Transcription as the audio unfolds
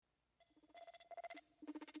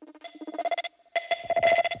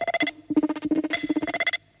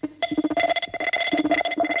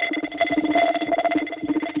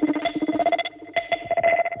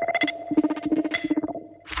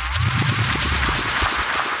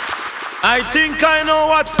I think I know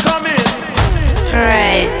what's coming.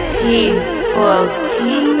 Stretchy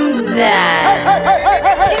fucking dance.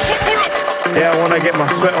 Yeah, I wanna get my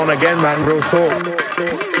sweat on again, man, real talk.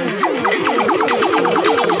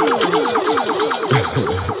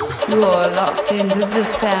 You're locked into the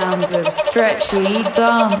sounds of Stretchy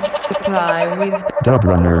Dance Supply with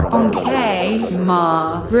Dubrunner on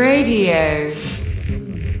KMAH Radio.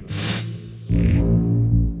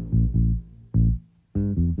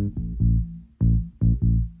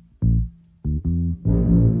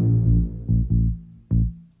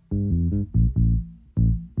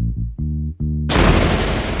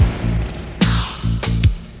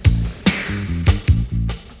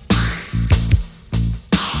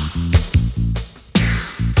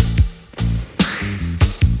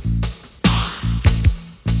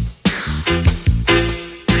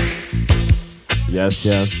 Yes,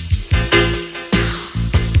 yes.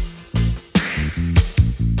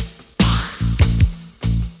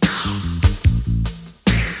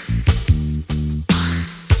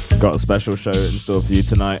 Got a special show in store for you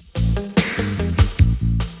tonight.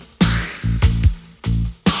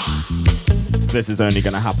 This is only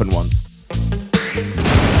going to happen once.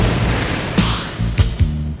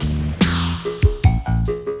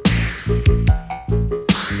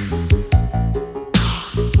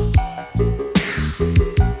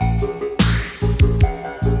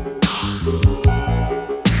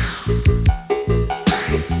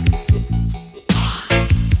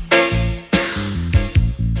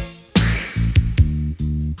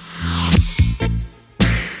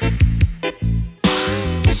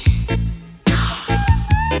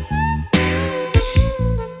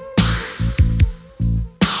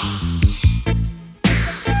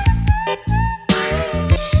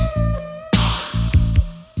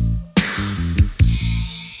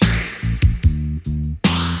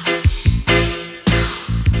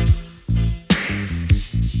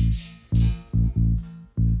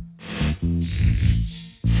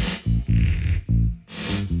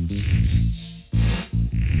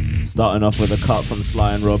 Starting off with a cut from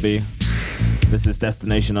Sly and Robbie. This is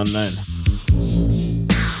Destination Unknown.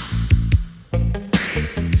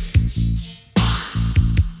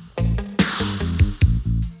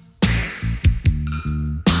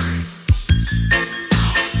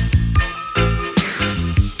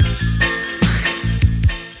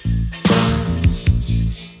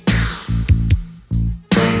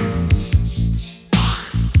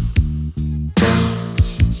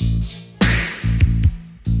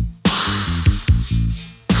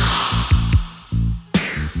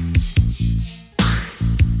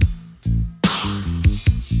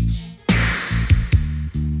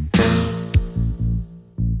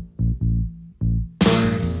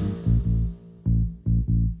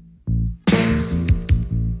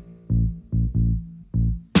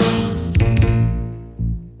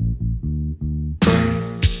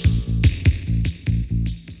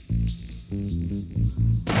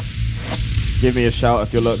 Give me a shout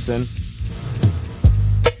if you're locked in.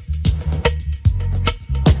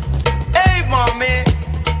 Hey mommy,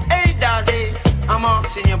 hey daddy, I'm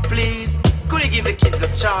asking you please, could you give the kids a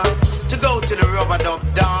chance to go to the rubber dub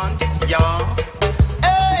dance, yeah?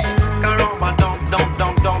 Hey, can rubber dub dub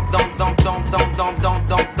dub dub dub dub dub dub dub dub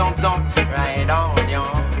dub dub dub right on,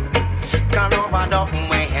 yeah. Can rubber dub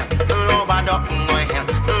my hair, rubber dub my hair,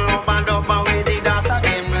 rubber dub away the data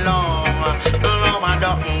them long, rubber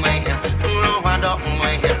dub my hair.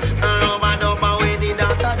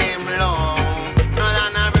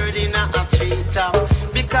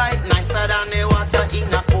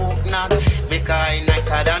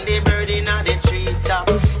 Nicer than the bird in the treetop.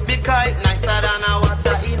 Be quite nicer than a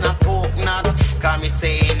water in a coconut. Can me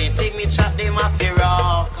say anything, me chat them a fi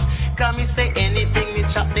rock. Can me say anything, me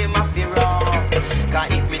chat them a fi rock.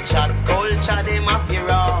 Can if me chat culture, them a fi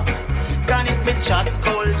rock. Can if me chat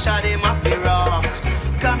culture, them a fi rock.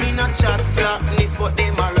 Can me no chat slackness, but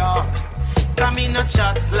them a rock. Can me no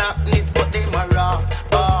chat slackness, but them a rock.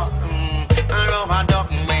 Oh, love a duck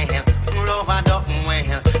man, love a duck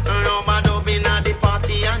man, love a duck in the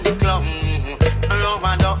party and the club. Love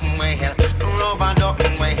a duck man, love a duck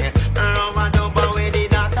man, love a duck away the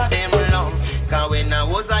data them love. Cause when I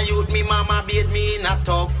was a youth, me mama bathed me in a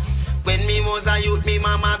tub. When me was a youth, me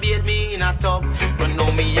mama bathed me in a tub. But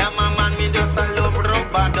now me am a man, me just a love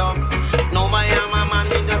rubber dub. Now I am a man,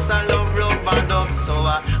 me just a love rubber dub. So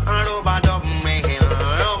rubber dub man,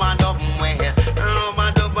 rubber dub man,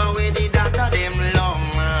 rubber dub away the data them love.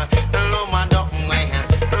 Rubber dub man,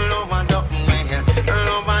 rubber dub man,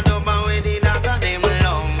 rubber dub away the data them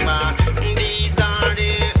love. These are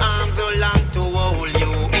the arms so long to hold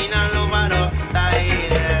you in a rubber dub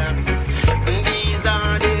style. These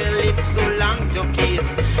are the lips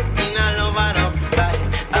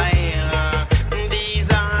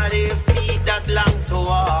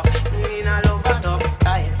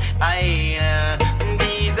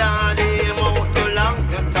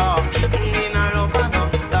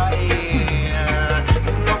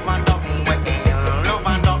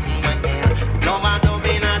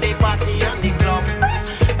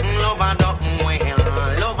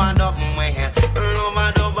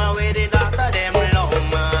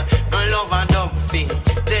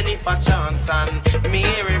and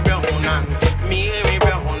Mary Brown and Mary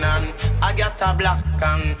Brown and I got a black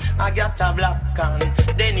and I got a black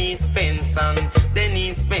and Denise Spencer,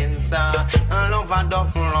 Denise Spencer. I love a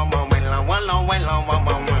dog, love a well, love a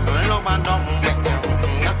dog, love a dog,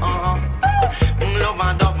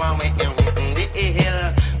 the hill,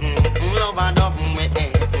 love a dog,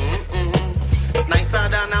 nicer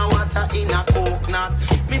than a water in a coconut.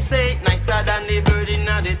 Me say nicer than the bird in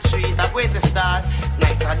the tree. That where's the star?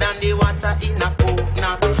 Nicer than the water in a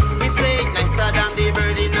coconut. Me say nicer than the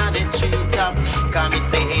bird in the tree top. Can me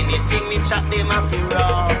say anything me chat them a fi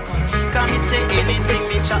rock. Can me say anything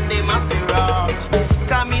me chat them a fi rock.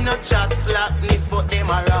 Can me no chat slackness but them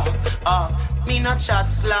a rock. Me no chat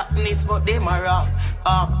slackness but them a rock.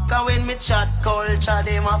 Cause when me chat culture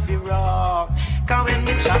them a fi rock. Cause when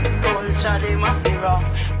me chat culture them a fi rock.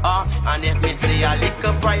 And if me say a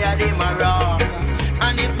little prayer them a rock.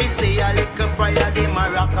 And if me say a little prayer them a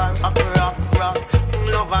rock. Rock.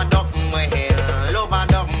 Love a duck my hair. Love a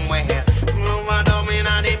duck my hair. Love a duck in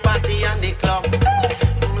the party and the club.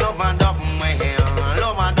 Love a duck my hair.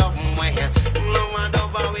 Love a duck my hair. Love a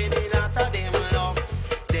duck with the lot of them love.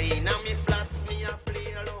 They in a me flats me a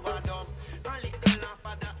play love a duck. A little laugh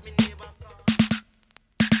of that me never come.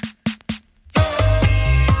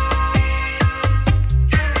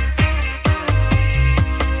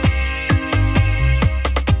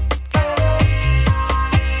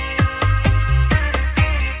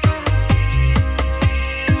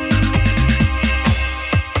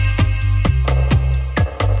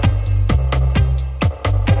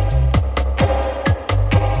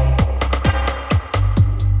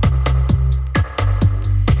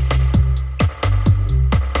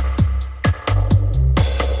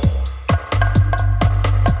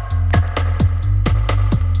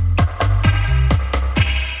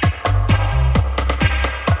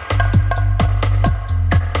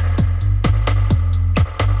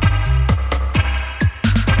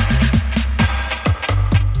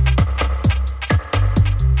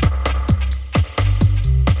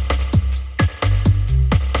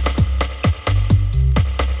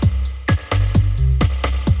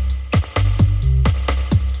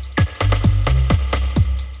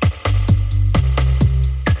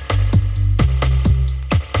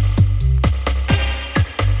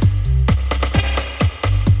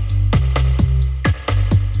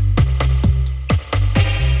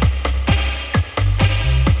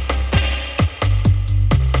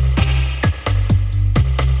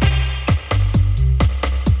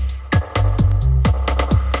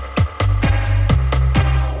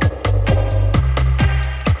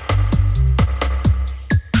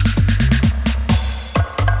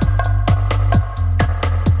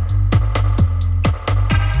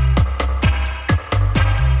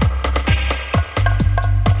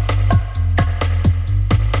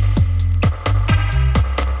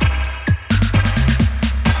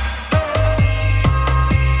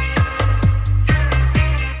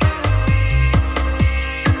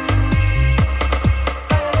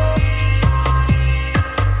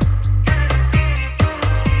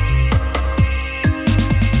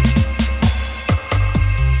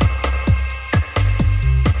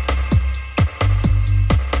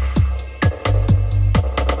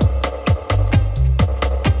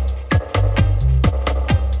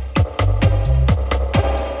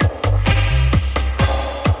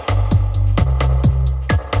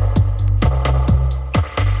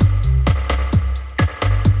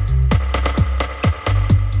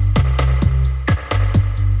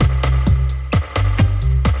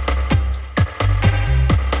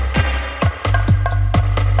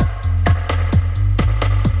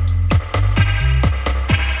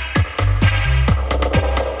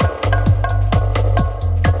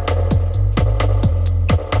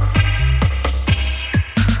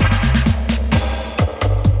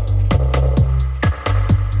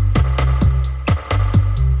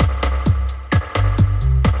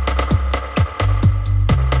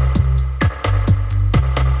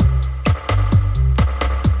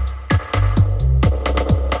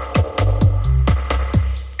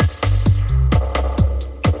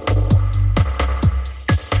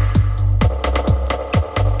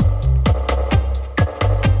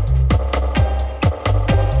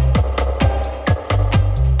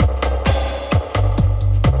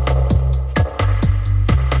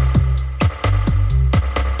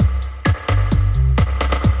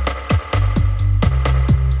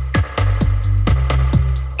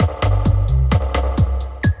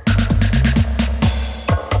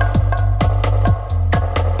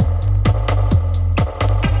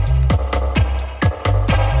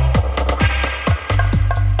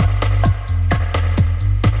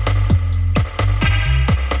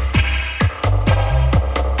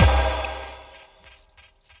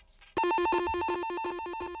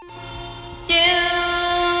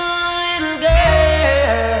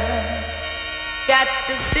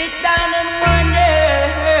 sit down and wonder.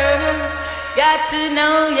 Got to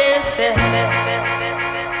know yourself.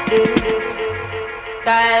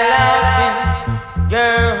 Skylarking,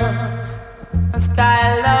 girl,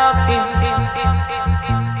 skylarking.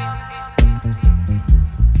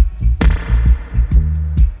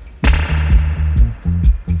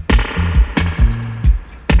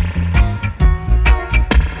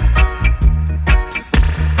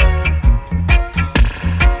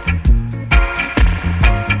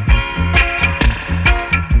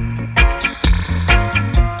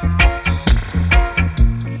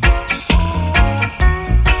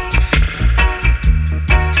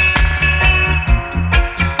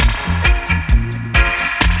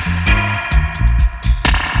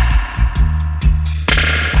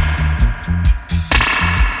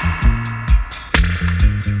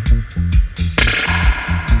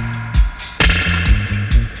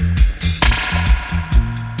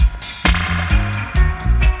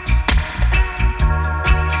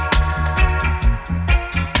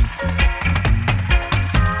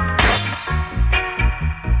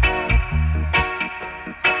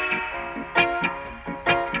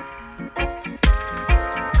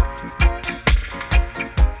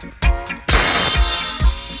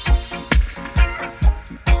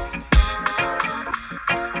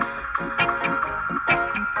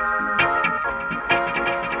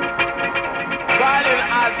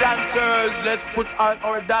 Let's put on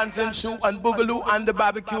our dancing shoe and boogaloo and the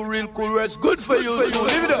barbecue real cool where it's good for you. Live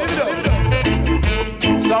it up.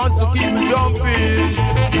 Sounds to keep you jumping.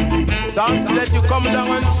 Sounds to let you come down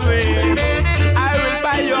and swing. I will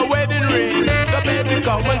buy your wedding ring. So baby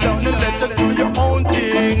come on down and let us do your own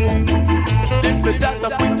thing. If the doctor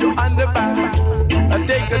put you on the back, I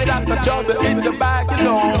take a doctor job to hit the back, you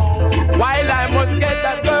know. While I must get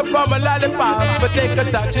that girl from a lollipop, but take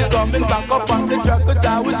a touch, she's coming back up on the truck, cause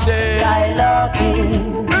I would say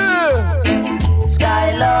Skylarking,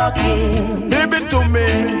 Skylarking, give it to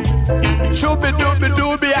me. Shooby dooby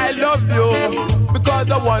dooby, I love you,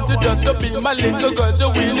 because I want you just to be my little girl, to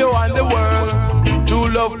wheel you on the world. True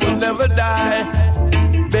love will never die.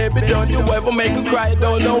 Baby, don't you ever make me cry,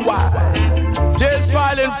 don't know why. Tears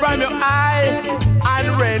falling from your eye,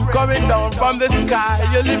 and rain coming down from the sky.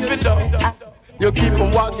 You lift it up, you keep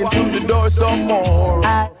on walking through the door some more.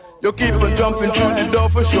 You keep on jumping through the door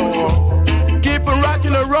for sure. Keep on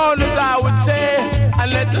rocking around us, I would say.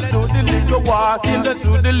 And let us do the little walking, let's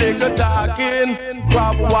do the little talking.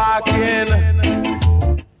 Crab walking,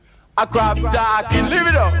 a crab talking, live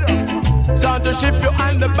it up. Sound to shift you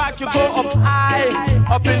on the back, you go up high.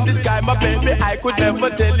 Up in the sky, my baby, I could never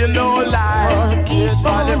tell you no lie. Tears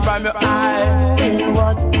falling from your eye, rain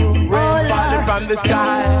falling from the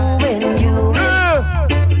sky.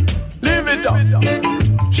 Live it up,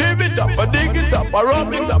 shift it up, I dig it up, I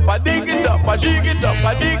rub it up, I dig it up, I shake it up,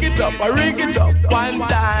 I dig it up, I rig it up. One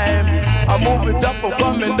time, I move it up, I'm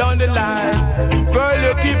coming down the line. Girl,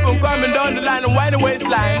 you keep on coming down the line and wind the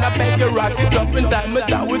waistline. I beg you rock it up in time,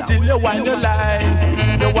 but I will till you wind the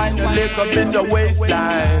line. You wind your leg up in the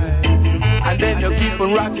waistline, and then you keep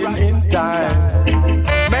on rocking in time.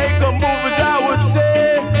 Make a move, as I would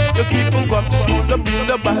say. You keep on going to school to build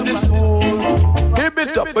the body school. Hip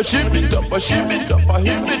it up, a ship it up, a ship it up, a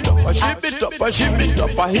hip it up, a ship it up, a ship it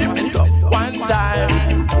up, a hip it up. One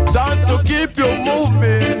time, sound to keep you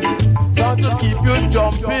moving, sound to keep you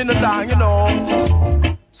jumping along, you know.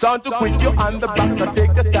 Sound to quit you on the back to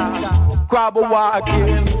take a stop. Crab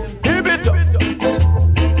walking, hip it up.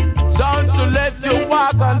 Sound to let you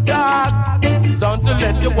walk and talk. Sound to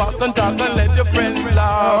let you walk and talk and let your friends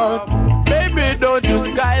laugh. Baby, don't you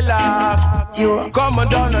skylark. Come on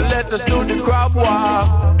down and let us do the crab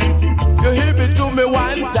walk. You hit me to me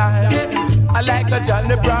one time. I like a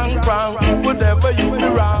Johnny Brown, whatever you be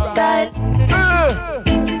wrong.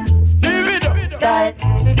 Leave it up.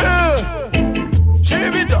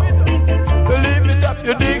 Shave it up. You leave it up,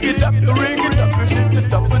 you dig it up, you ring it up, you shift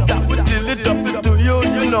it up, and tap it till it up to you,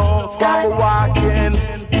 you know. Scrap walking,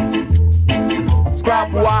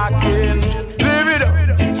 scrap walking. Leave it up.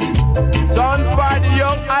 Son for the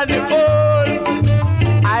young and the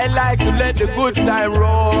old. I like to let the good time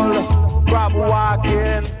roll. Crab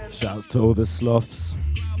walking. Shouts to all the sloths.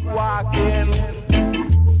 Walking.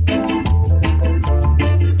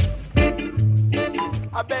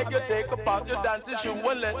 I beg you take apart your dancing shoe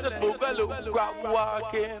and let the boogaloo. Crab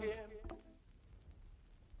walking.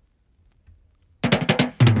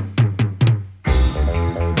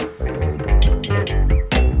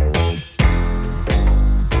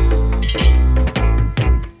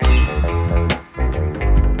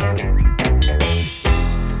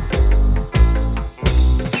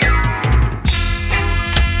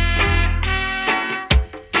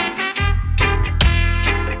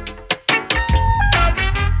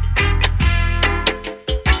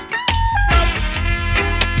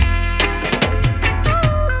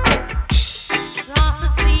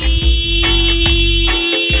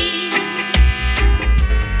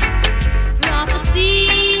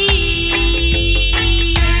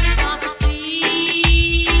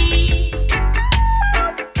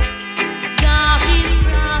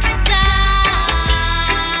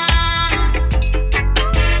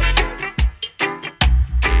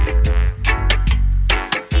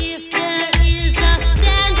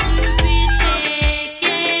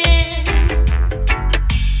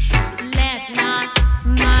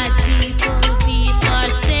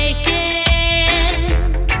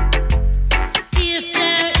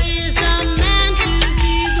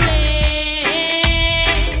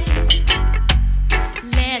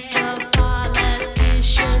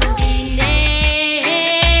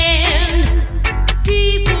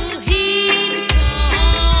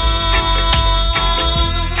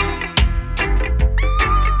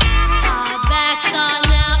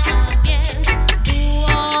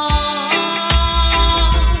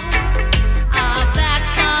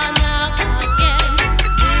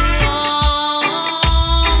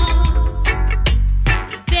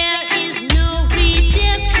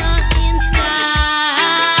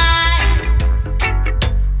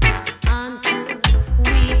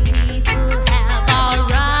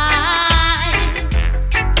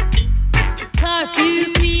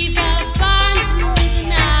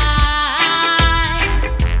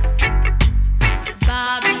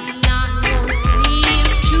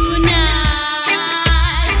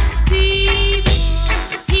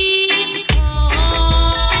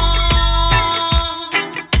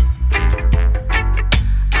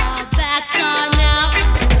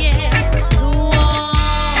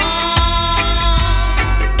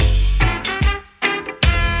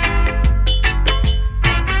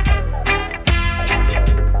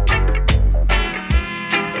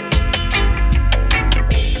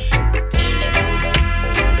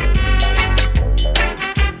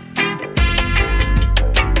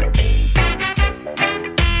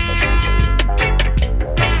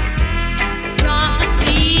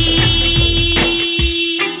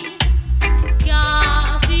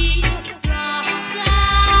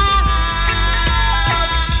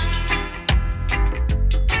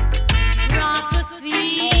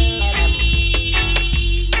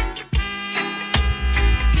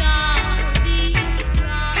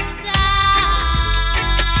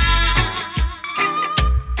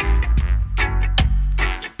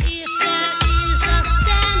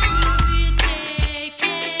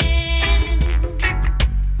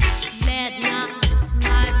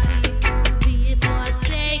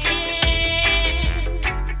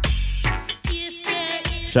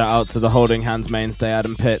 shout out to the Holding Hands mainstay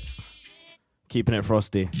Adam Pitts, keeping it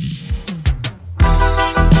frosty.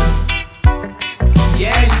 Yeah,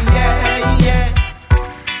 yeah, yeah.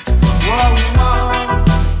 Whoa, whoa.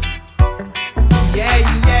 Yeah,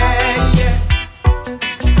 yeah, yeah.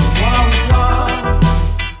 Whoa, whoa.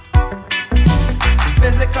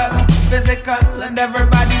 Physical, physical, and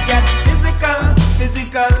everybody get physical,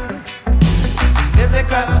 physical.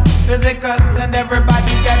 Physical, physical, and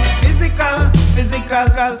everybody get physical, physical.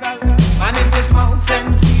 And if you smoke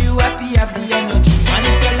sense, you have to have the energy. And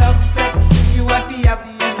if you love sex, you have to have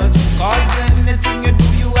the energy. Cause anything you do,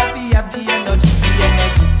 you have to have the energy. The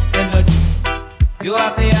energy. You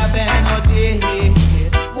have to have energy.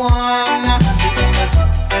 One,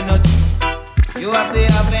 energy. You have to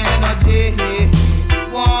have energy.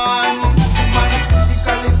 One, man,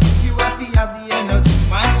 physically fit, you have to have the energy.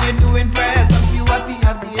 Man, you're doing press up, you have to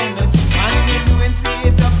have the energy. Man, you're doing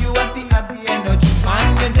sit up, you have to have the energy.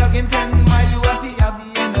 Man, you're jogging 10 miles, you have to have the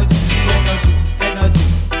energy. The energy.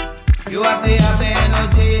 You have to have the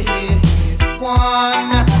energy.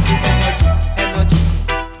 One, energy.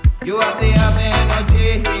 You have to have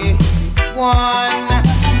energy. One,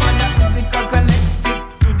 man, the physical connected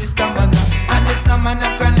to the stamina, and the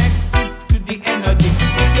stamina connected to the energy.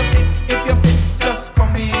 If you're fit, just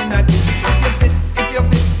come in at this. If you're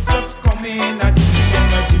fit, just come in at this.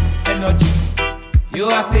 Energy. You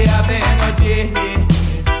have to have energy.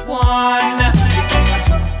 One,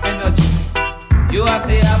 energy. You have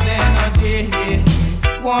to have energy.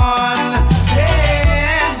 One,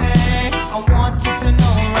 hey, I want you to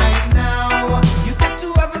know right now, you got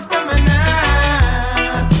to have a stamina,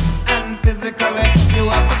 and physically you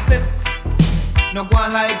have to fit. No go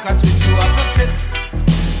on like a twit, you have to fit.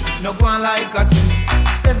 No go on like a twit.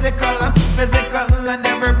 Physical, physical, and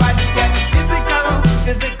everybody get physical,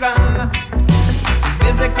 physical.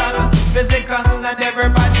 Physical, physical, and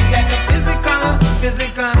everybody get physical,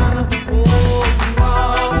 physical. Oh,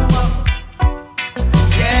 wow, wow.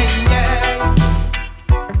 Yeah, yeah.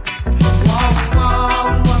 Wow, wow,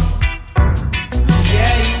 wow.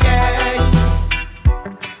 Yeah, yeah.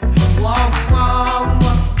 Wow, wow,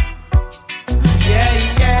 wow. Yeah,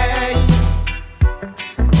 yeah.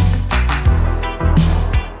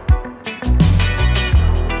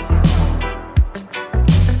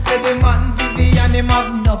 Say the man Vivian, him have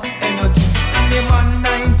enough energy. And the man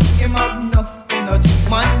 90, him have enough energy.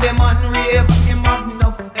 Man, the man rave, him have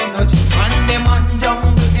enough energy. And the man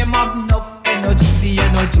jungle, him have enough energy. The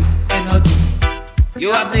energy.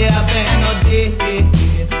 You have to have energy.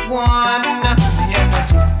 One, the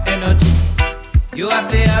energy. You have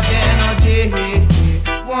to have energy.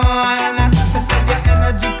 One, I said the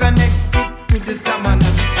energy connected to the stamina,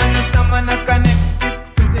 and the stamina connected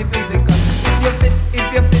to the physical.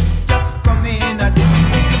 If you're fit, just come in at this.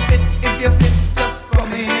 If you're fit, just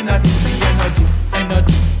come in at this. The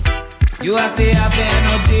energy. You have to have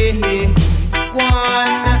energy.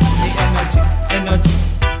 One, the energy.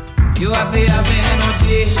 You have to have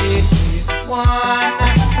energy.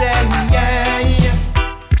 One, say yeah, yeah.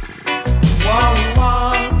 Wow,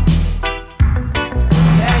 wow.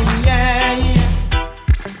 Yeah, yeah, yeah.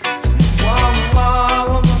 Wow,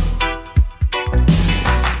 wow.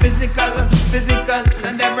 Physical, physical,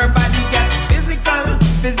 and everybody get physical,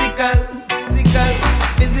 physical, physical,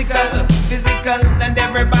 physical, physical, and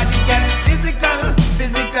everybody get physical,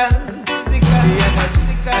 physical, physical. The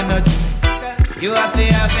energy. You have to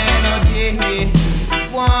have energy.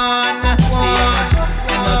 One, energy.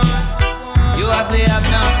 You have to have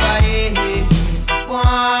enough fire.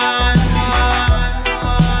 One,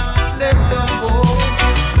 let's go.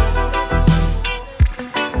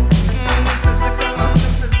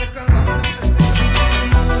 Physical.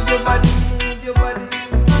 Move your body. Move your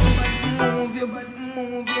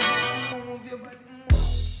body.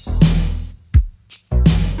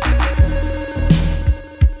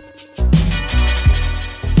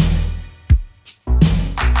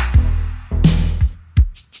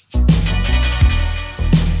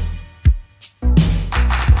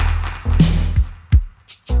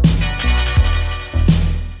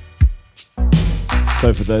 So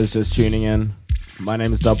for those just tuning in, my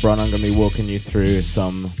name is Dubrunner. I'm going to be walking you through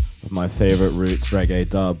some of my favorite roots reggae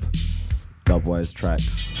Dubwise tracks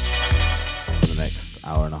for the next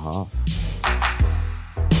hour and a half.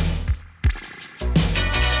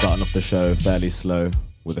 Starting off the show fairly slow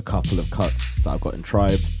with a couple of cuts that I've got in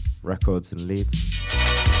Tribe Records and Leeds.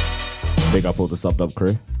 Big up all the Sub-Dub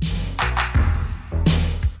crew.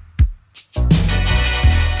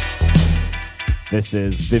 This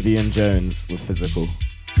is Vivian Jones with Physical.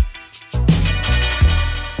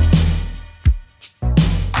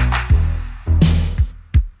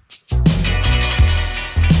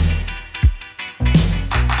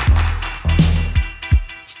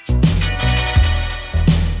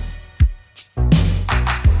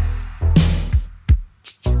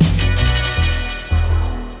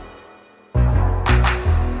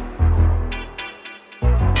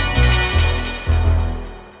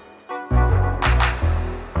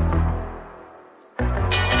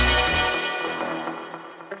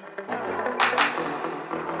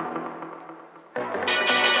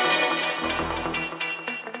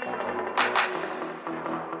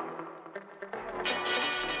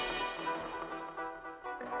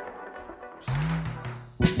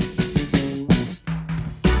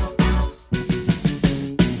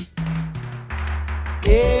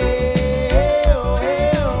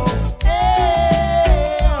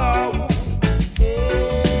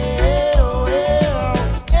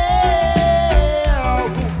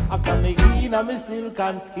 silk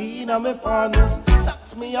and in me pants.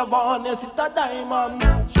 Socks me a van, yes it a diamond.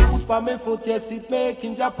 Shoes pa me foot, yes it make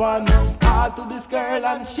in Japan. All to this girl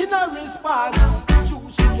and she no respond.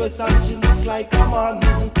 She dress and she look like a man.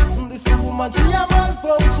 This woman she a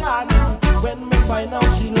malfunction. When me find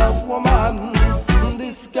out she love woman.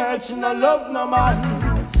 This girl she no love no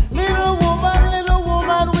man. Little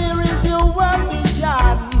woman, where is your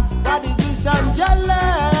ambition? What is this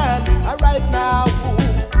Angelan? Right now,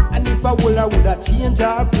 and if I woulda change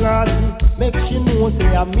her plan. Make she know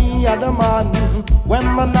say I'm me a the man. When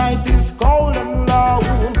my night is cold and loud.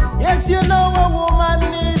 Yes, you know a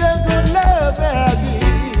woman need a good love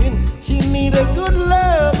again. She need a good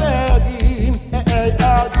love again.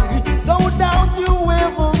 So don't you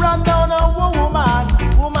ever run down a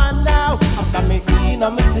woman now. After me clean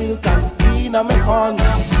and me silk and clean and me pants.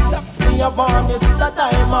 Socks me a van, yes it's a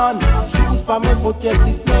diamond. Shoes pa me foot, yes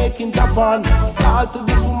it make in Japan. Call to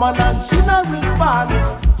this woman and she no response.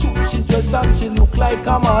 She dress and she look like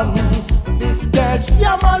a man. This girl she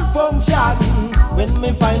a malfunction. When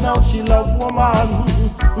me find out she love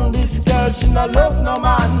woman. This girl she no love no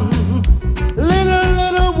man.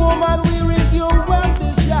 Little woman, where is your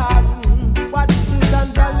ambition? What is this on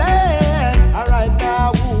the land? Alright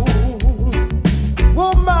now,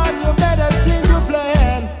 woman, you better change your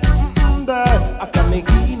plan. After me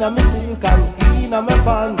clean and me silk and clean and me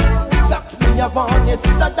pants. Socks me a van, yes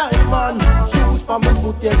it's a diamond. Shoes pa me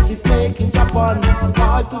foot, yes it make in Japan.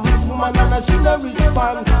 Call to this woman and she no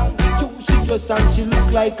response. She dress and she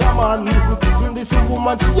look like a man. This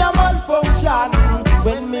woman she a malfunction.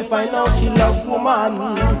 When me find out she love woman.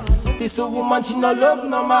 This woman she no love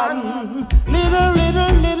no man.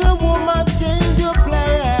 Little woman, change your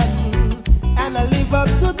plan and live up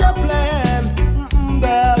to the plan.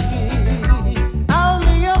 Baby,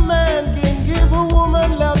 only a man can give a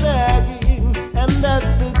woman love again, and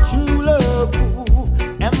that's the true love,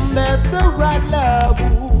 and that's the right love.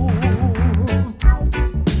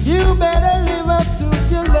 You better live up to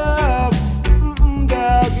your love,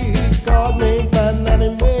 doggy. God make man and he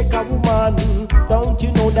make a woman. Don't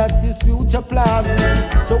you know that this future plan?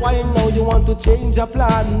 So I know you want to change your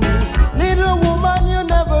plan. Little woman, you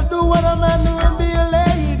never do what a man do and be a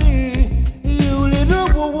lady. You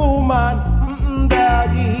little woman,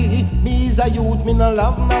 doggy. Me's a youth, me no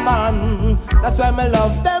love no man. That's why me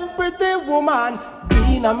love them pretty woman.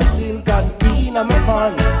 Bean a me silk and bean a me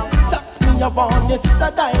pants. Socks me a van, yes it's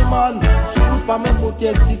a diamond. Shoes pa me foot,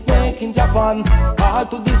 yes it make in Japan. Call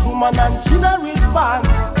to this woman and she no respond.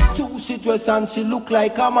 She dress and she look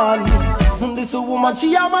like a man. This woman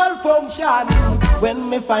she a malfunction. When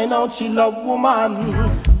me find out she love woman.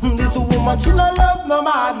 This woman she no love no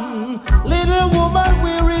man. Little woman,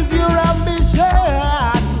 where is your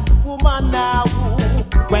ambition? Woman now,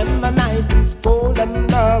 when the night is cold and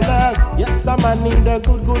dark. Yes, a man need a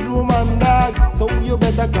good woman dog. So you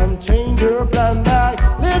better come change your plan dog.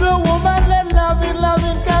 Little woman, let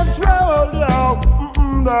loving control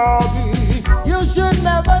you, doggy. You should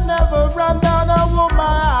never run down a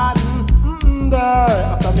woman.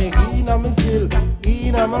 After me in a me silk,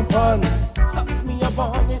 in a me pants. Socks me a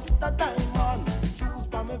bun, it's the diamond. Shoes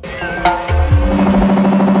pa me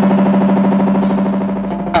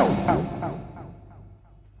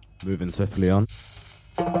Moving swiftly on.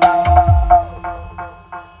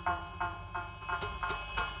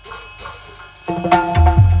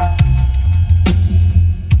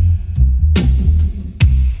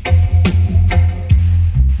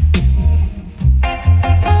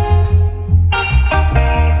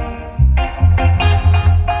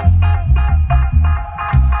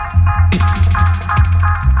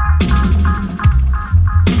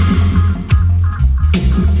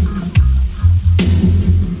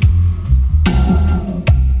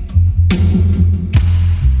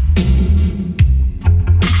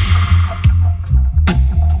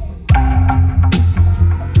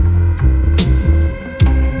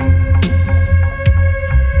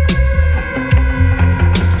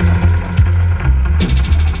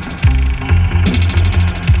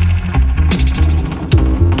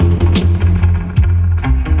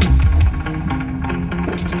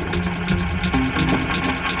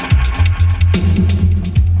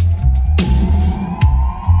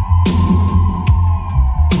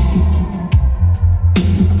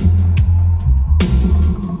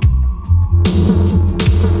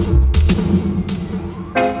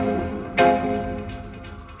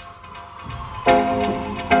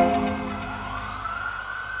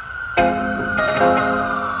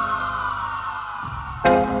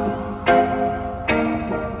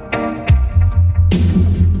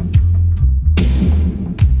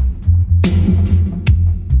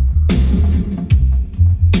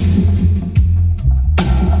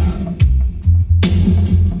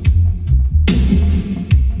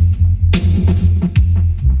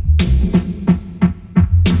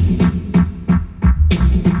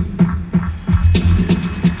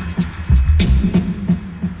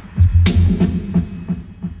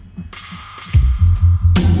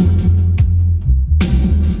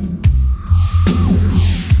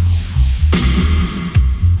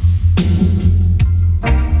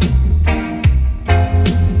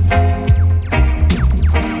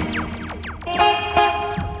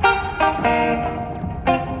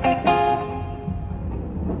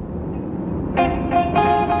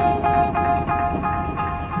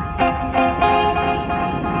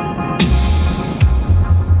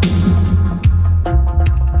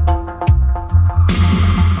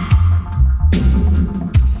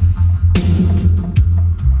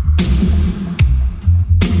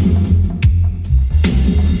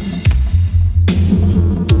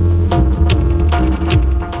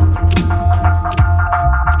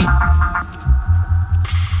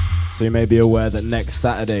 So you may be aware that next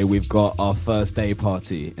Saturday we've got our first day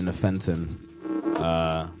party in the Fenton,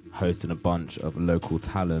 hosting a bunch of local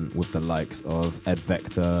talent with the likes of Ed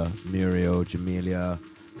Vector, Muriel, Jamelia,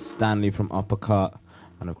 Stanley from Uppercut,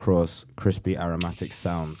 and of course, Crispy Aromatic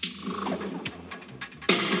Sounds.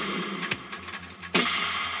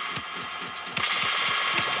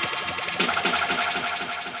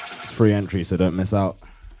 It's free entry, so don't miss out.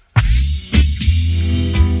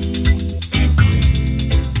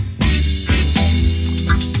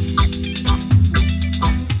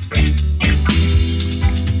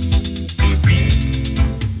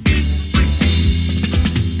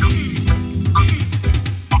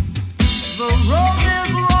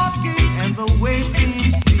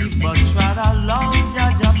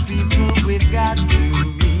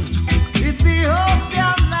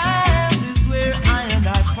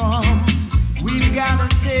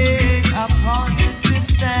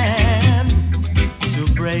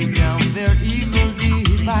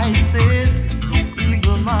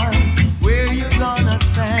 Evil man, where you gonna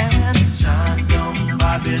stand? Chant down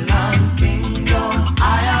Babylon kingdom,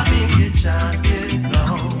 I have been chanted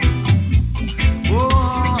now.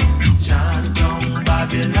 Oh, chant down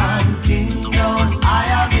Babylon kingdom.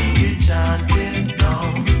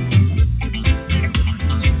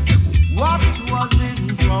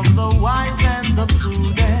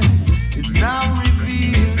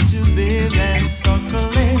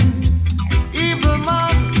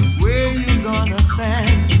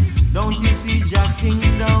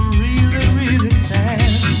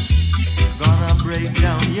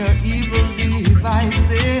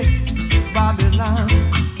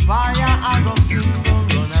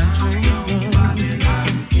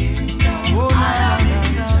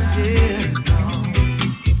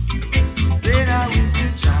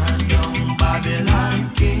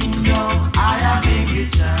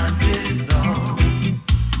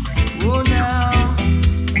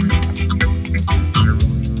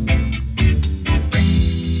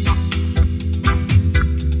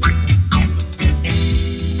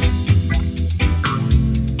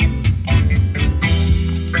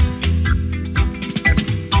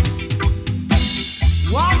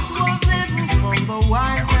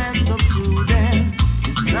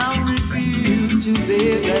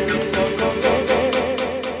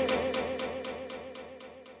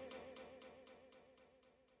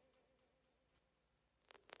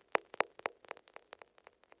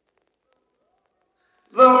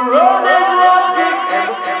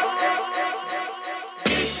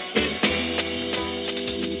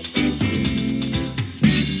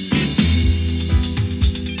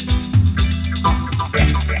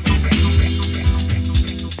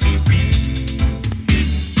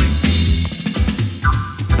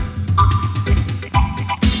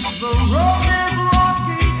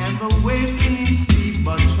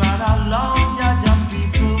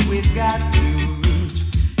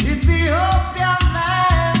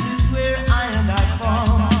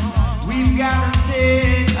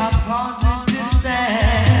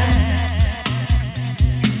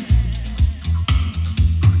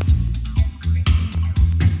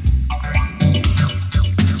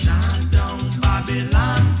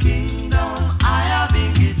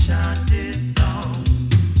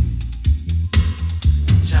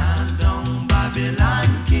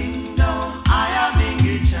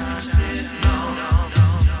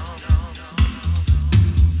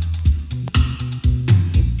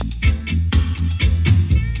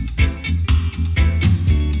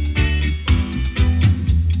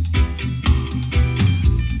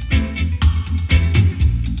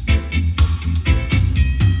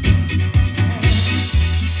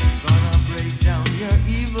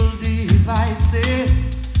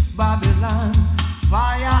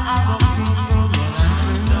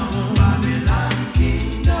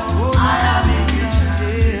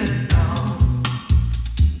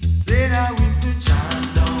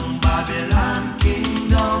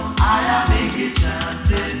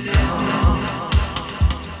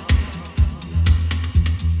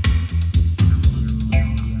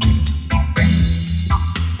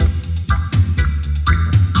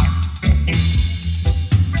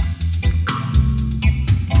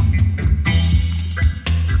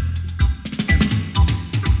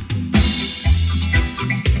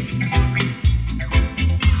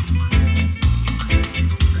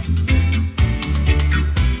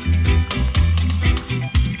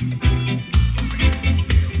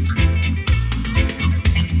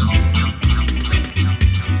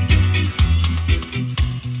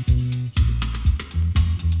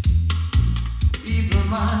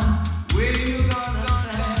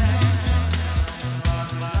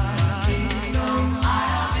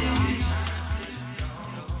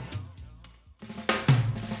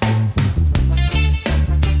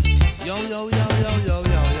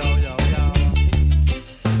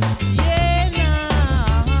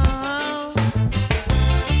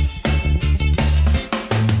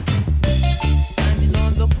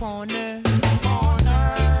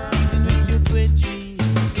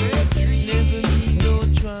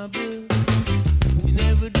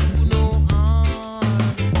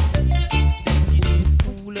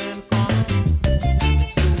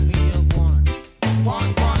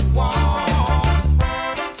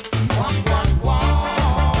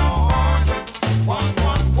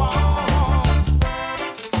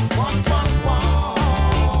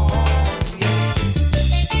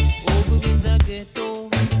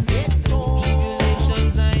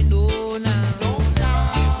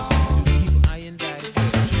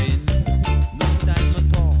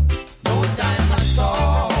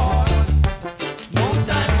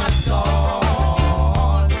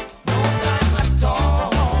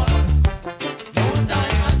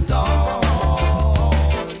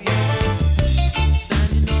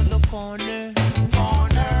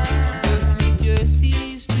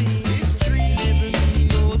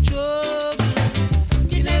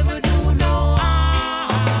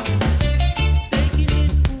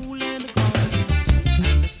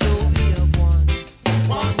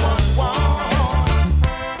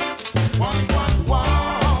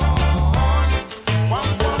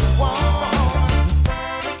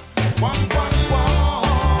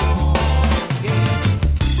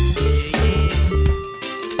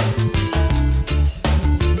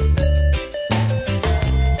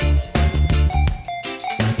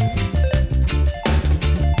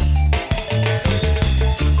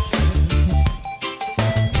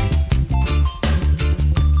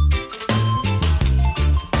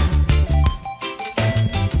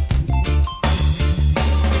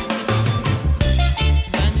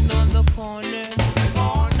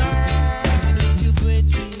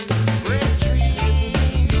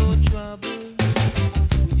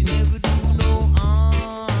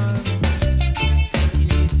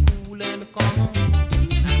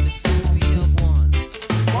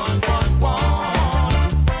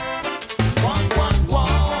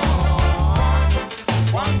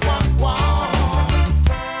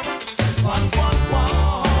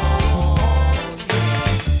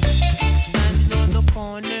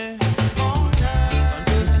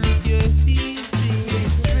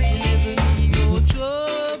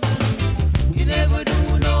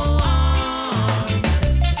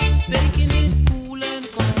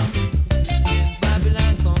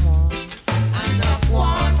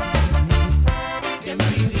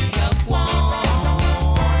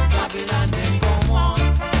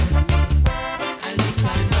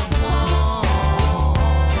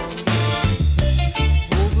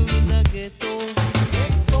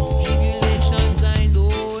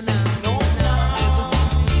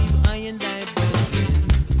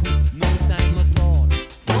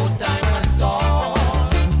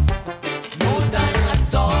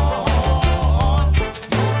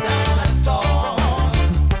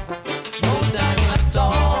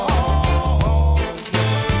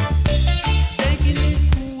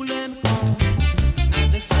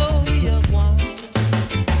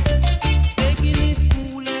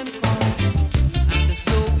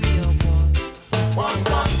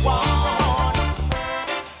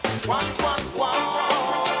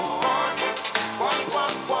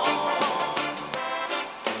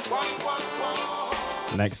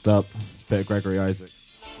 Next up, bit of Gregory Isaac.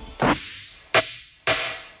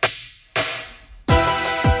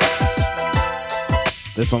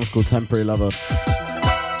 This one's called Temporary Lover.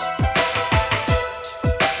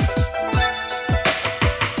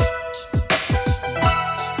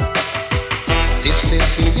 This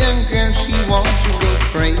little young girl, she wants to go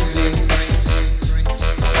crazy.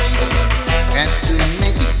 Got to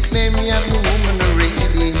make it clear me have a woman already.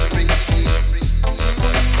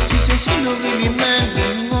 She says she don't really mind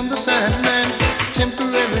being on the sideline.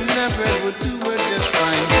 Temporary lover would do her just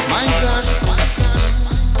fine. My gosh,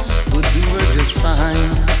 would do her just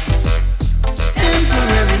fine.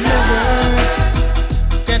 Temporary lover,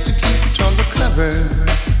 got to keep it on the cover.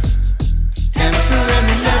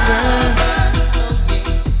 Temporary lover,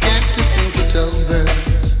 got to think it over.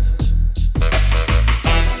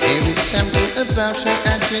 There is something about her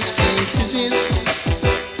I just can't resist.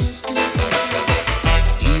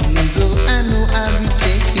 Even though I know I'll be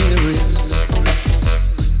taking a risk.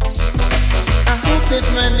 I hope that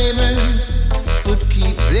my neighbors would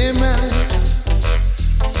keep their mouth.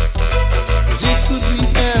 Cause it could be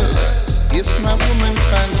hell if my woman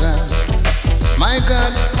finds out. My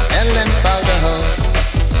God, hell and powder house.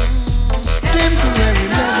 Temporary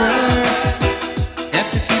lover, have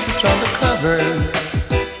to keep it on the cover.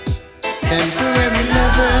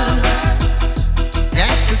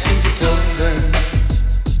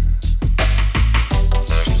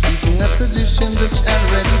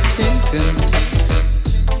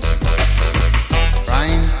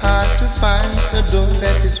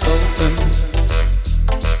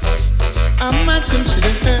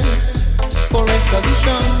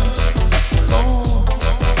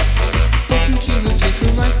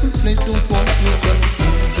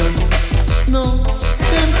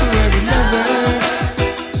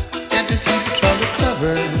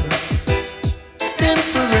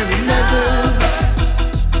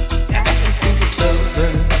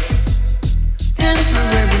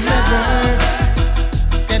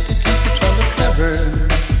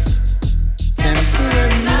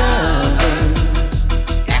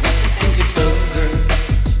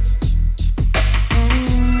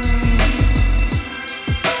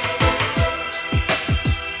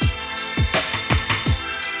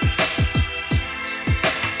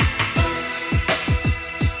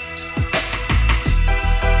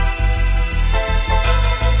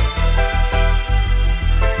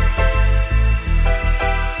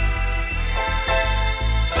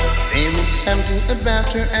 something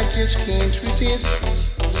about her I just can't resist.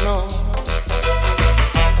 No.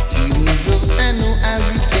 Even though I know I'll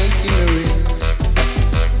be taking her in,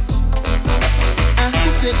 I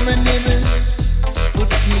hope that my neighbors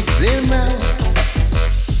would keep their mouth.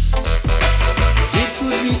 It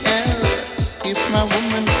would be hell if my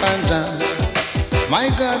woman finds out. My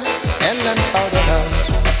God, hell and powder house.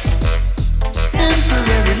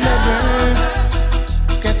 Temporary lover,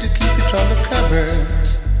 got to keep it on the cover.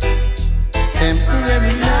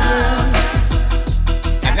 Temporary lover,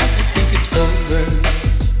 I got to think it over.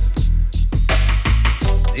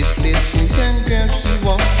 This little young girl, she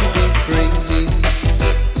wants to go crazy.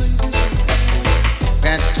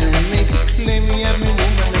 Got to make a claim, you have me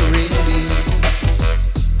woman already.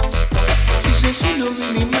 She says she don't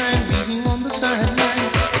really mind being on the sideline.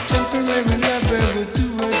 A temporary lover will do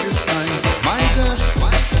her just fine. My gosh,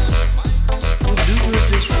 will do her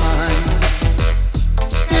just fine.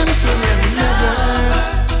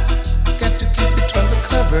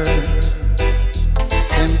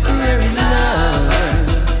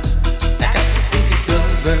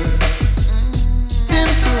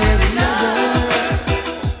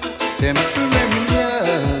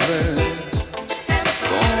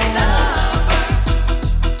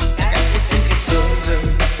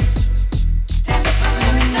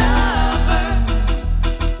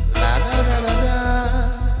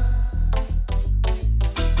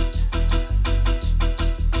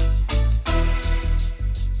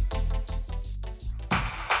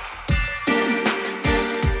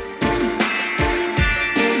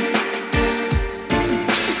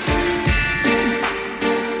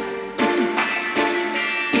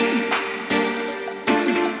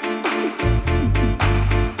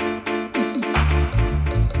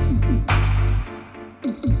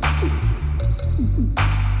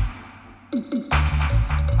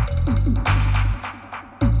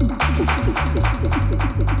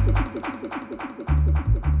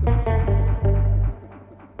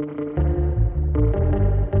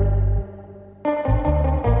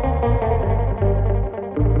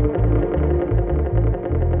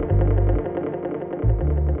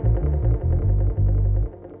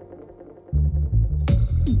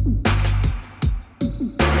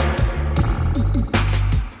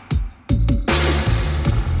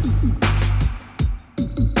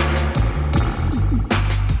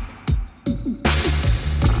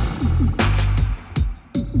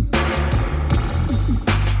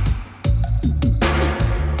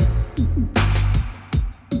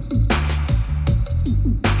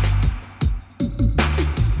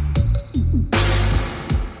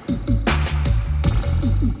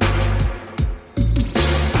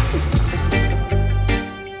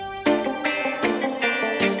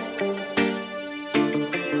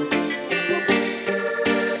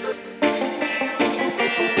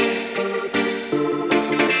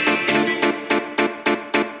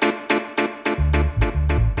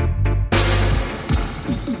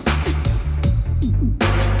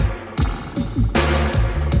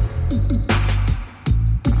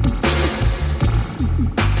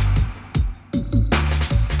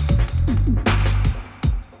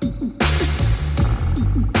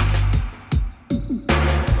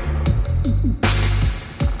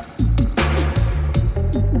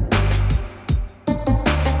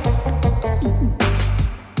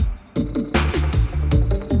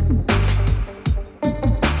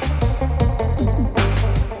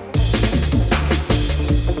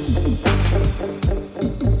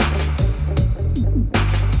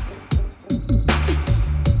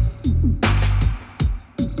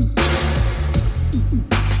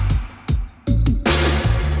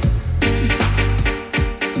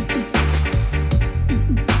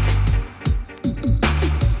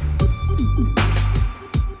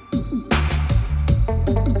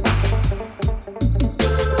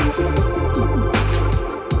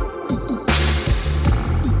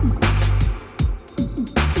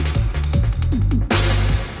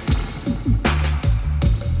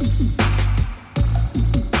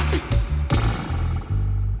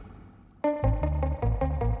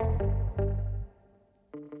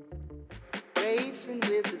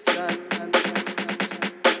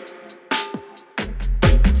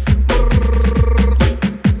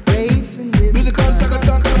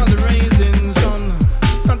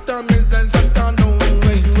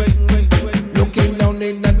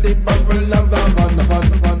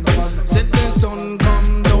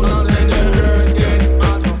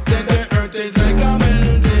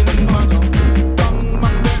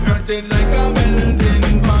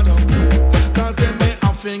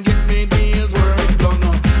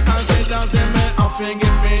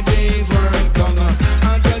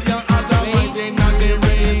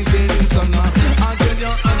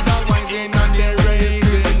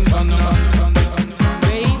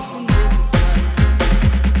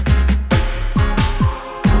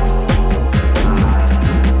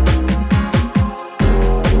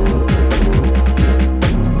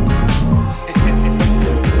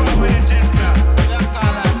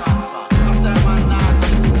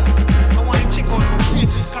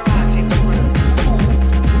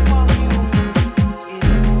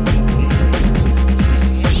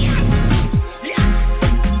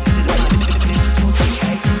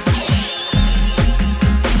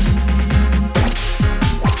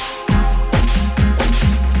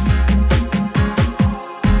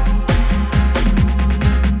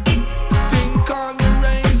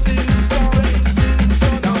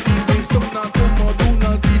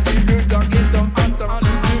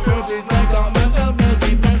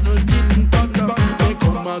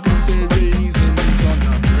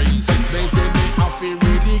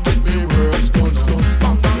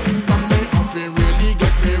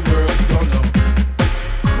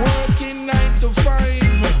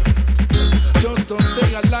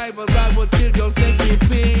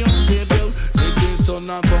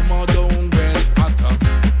 gonna come out down well hotter.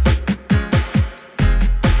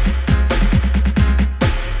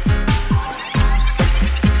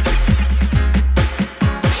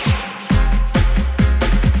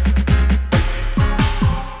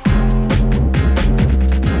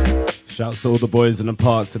 Shouts to all the boys in the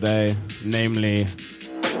park today, namely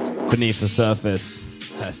Beneath the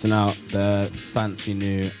Surface, testing out their fancy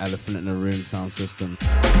new Elephant in a Room sound system.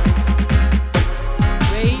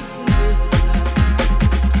 Racing with the sun.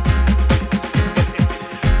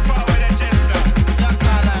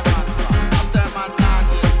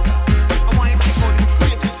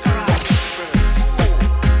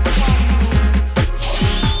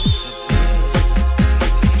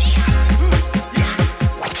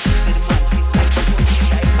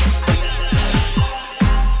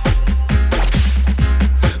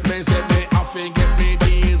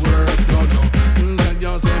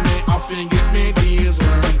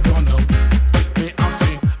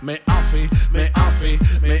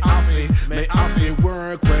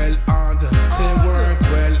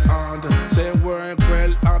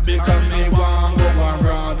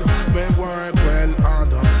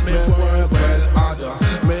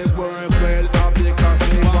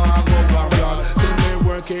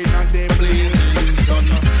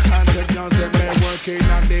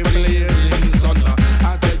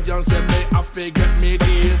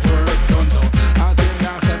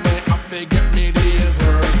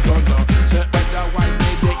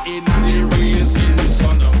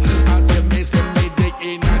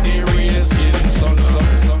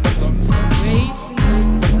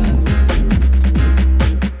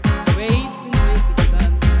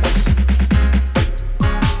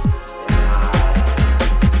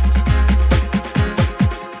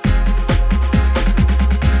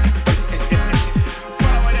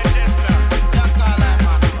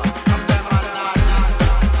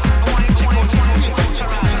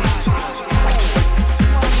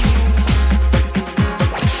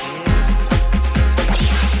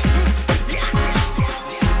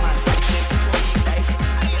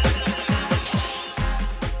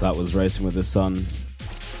 Racing with the Sun,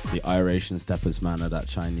 the Irish and Steppas Manor, that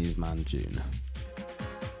Chinese man tune.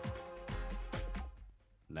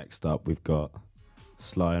 Next up, we've got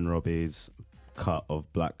Sly and Robbie's cut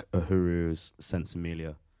of Black Uhuru's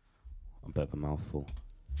Sensimilia. A bit of a mouthful.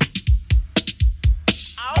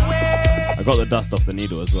 I got the dust off the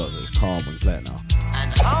needle as well, so it's calm when play it now.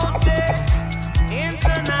 And out there,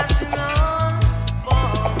 international.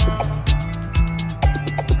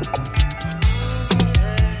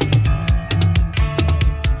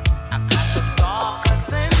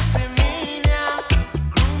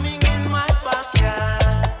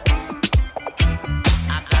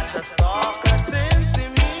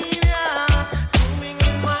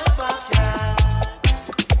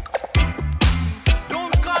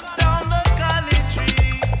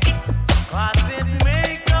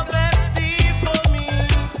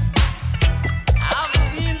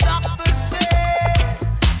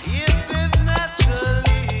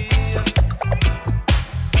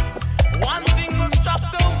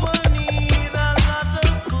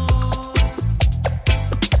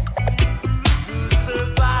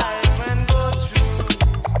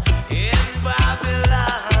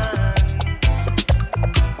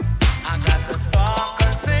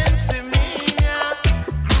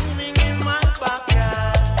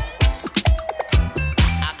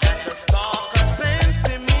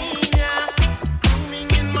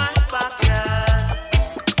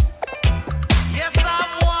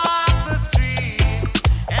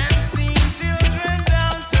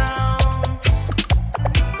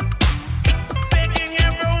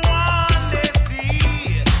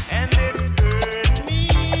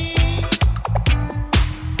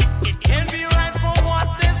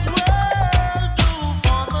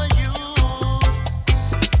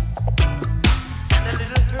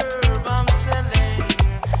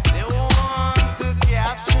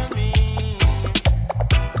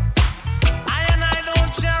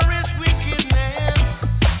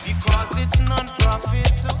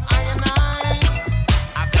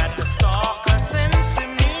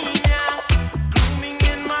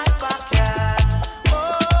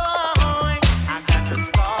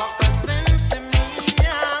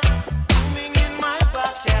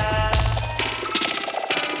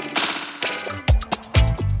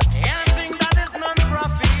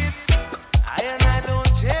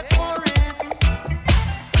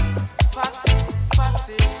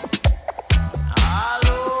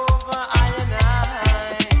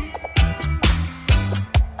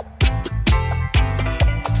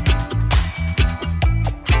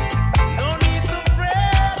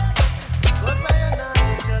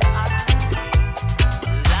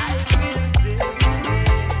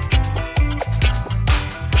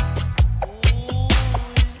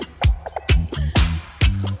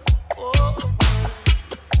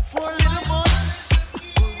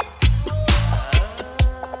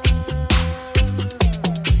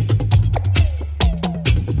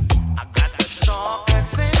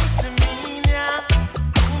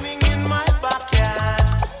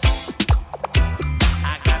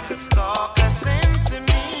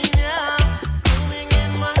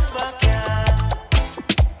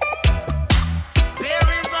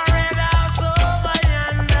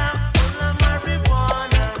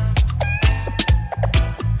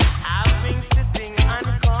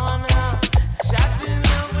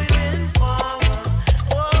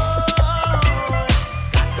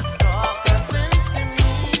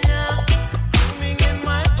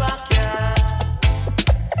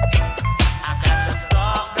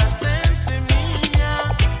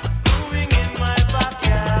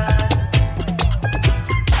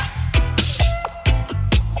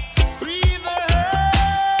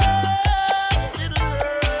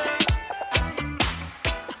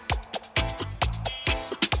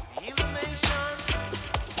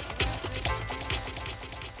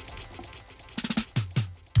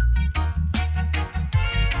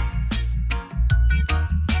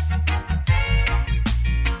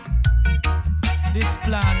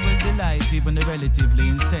 even the relatively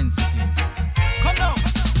insensitive. Come now.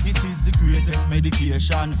 It is the greatest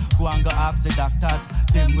medication. Go and go ask the doctors.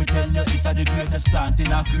 Them will tell you it's the greatest plant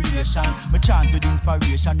in our creation. Me chant with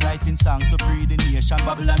inspiration, writing songs to free the nation.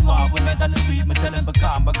 Babylon war, we mentally weak. Me tell them to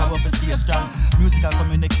calm, but I want to stay strong. Musical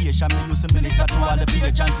communication, me use to minister to all the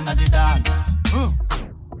patrons in the dance.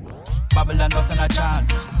 Babylon doesn't a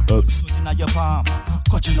chance. Oops. Put in your palm,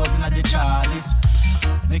 cut your load in the chalice.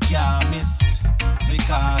 Me can't miss,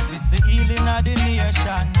 because it's the healing of the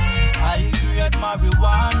nation. I grade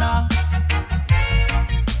marijuana.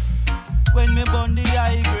 When me burn the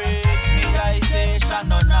high grade, me hydration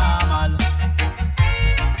no normal.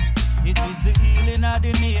 It is the healing of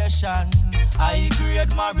the nation. I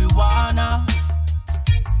grade marijuana.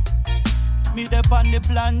 Me dep on the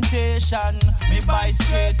plantation. Me buy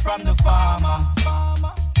straight from the farmer.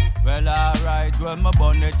 Well, alright, when me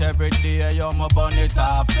burn it every day, yo, me burn it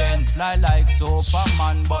often. Fly like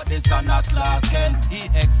Superman, but the sun not Clark Kent.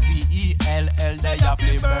 EXCELL, they have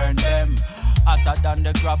to burn them. Hotter than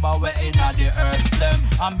the grabber way inna the earth them.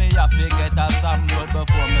 And me have to get a sample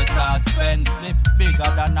before me start spend. Spliff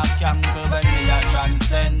bigger than a candle when me a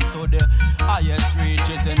transcend to the highest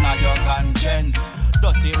reaches inna your conscience.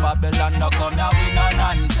 Dirty Babylon no come here with no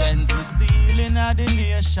nonsense. It's the healing of the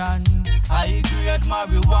nation. I grade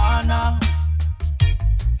marijuana.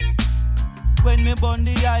 When me burn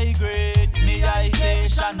the high grade, me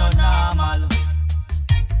hydration no normal.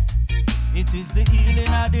 It is the healing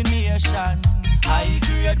of the nation. I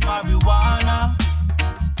grade marijuana.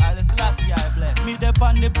 Alice last year I bless. Me dep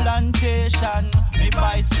on the plantation. Me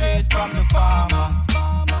buy straight from the farmer.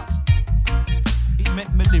 It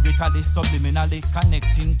make me lyrically, subliminally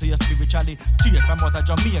connecting to you spiritually. Straight from out of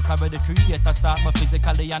Jamaica where the creator start me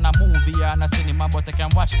physically. And a movie and a cinema, but I can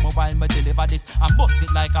watch me while me deliver this and bust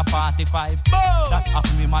it like a 45. That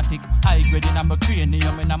affirmatic, high grading and my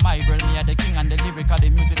cranium in a my world. Me are the king and the lyrically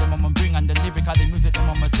music them I'ma bring and the lyrically music them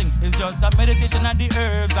I'ma sing. It's just a meditation of the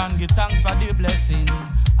herbs and give thanks for the blessing.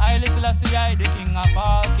 I listen to see I the king of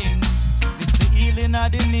all kings. It's the healing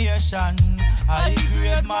of the nation. I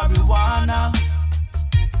grade marijuana.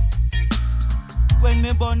 When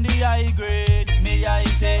me burn the high grade, me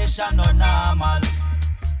hydration no normal.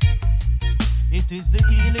 It is the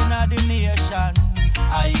healing of the nation.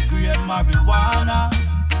 I grade marijuana.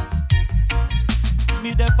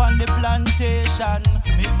 Me dep on the plantation.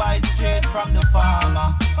 Me buy straight from the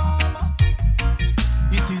farmer.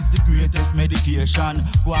 It is the greatest medication.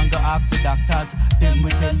 Go and go ask the doctors. Them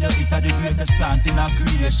will tell you it's the greatest plant in our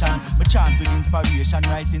creation. Me chant with inspiration,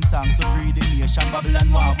 writing songs to free the nation.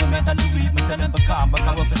 Babylon war, we mentally weak. Me tell them to calm, but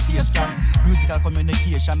I want to stay strong. Musical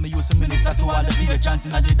communication, me use to minister to all the patrons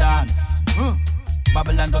in the dance.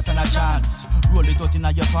 Babylon doesn't a chance. Roll it out in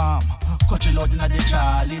your palm, cut your load in the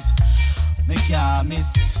chalice. Me can't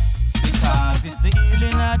miss, because it's the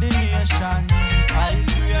healing of the nation. I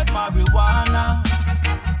grade marijuana.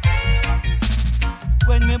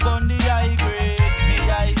 When me burn the high grade, me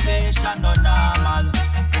hydration no normal.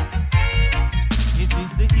 It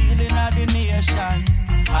is the healing of the nation.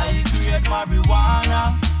 I grade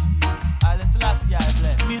marijuana. Alice last year I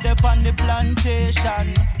bless. Me dep on the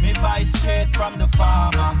plantation. Me buy it straight from the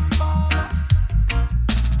farmer.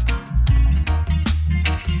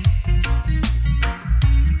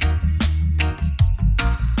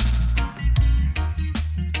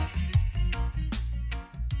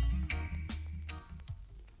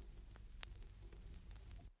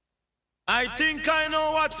 I think I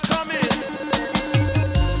know what's coming.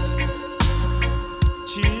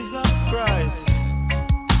 Jesus Christ.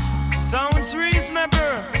 Sounds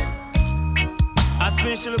reasonable. A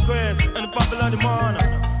special request and the popular demand.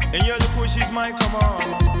 And you're the push is my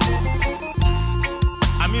command.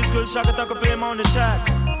 A musical shock attack a play on the track.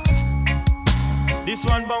 This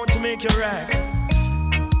one bound to make you rack.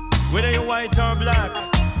 Whether you're white or black.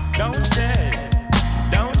 Don't say,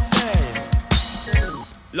 don't say.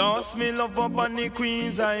 Lost me love up on the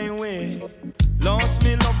Queen's Highway. Lost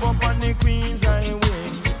me love up on the Queen's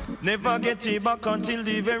Highway. Never get it back until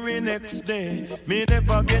the very next day. Me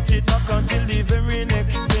never get it back until the very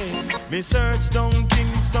next day. Me search down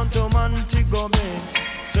Kingston to Montego Bay.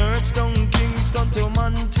 Search down Kingston to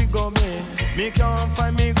Montego Bay. Me can't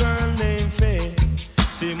find me girl named Faye.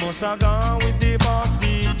 She must have gone with the boss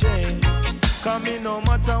DJ. Cause me no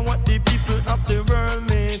matter what the people of the world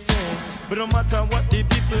may say. But no matter what the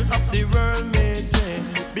people of the world may say.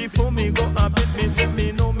 Before me go a bed, me say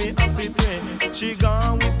me know me have to pray. She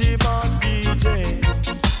gone with the boss DJ.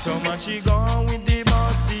 So much she gone with the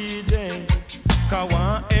boss DJ. Cause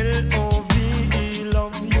one L-O-V-E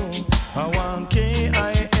love you. I want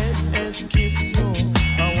K-I-S-S kiss you.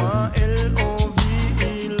 I want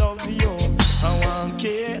L-O-V-E love you.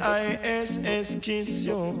 kiss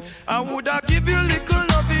you. I woulda give you little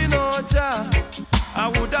love in Oja. I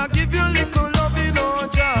woulda give you little love in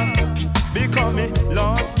Oja. Because me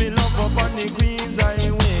lost me love up on the Queen's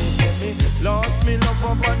Highway. Say me lost me love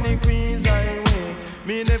up on the Queen's Highway.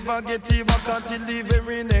 Me never get it back until the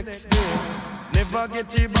very next day. Never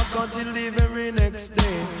get it back until the very next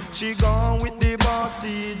day. She gone with the boss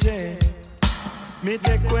DJ. Me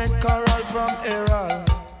take away Carol from Errol.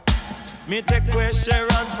 Me take away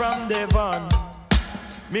Sharon from Devon.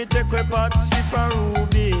 Me take away Patsy from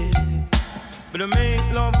Ruby. But you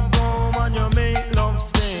make love go and you make love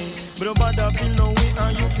stay. But you bother feel no way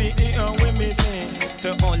and you feel it and when me say.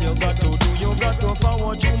 So all you got to do, you got to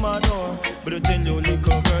forward you my door. But you tell your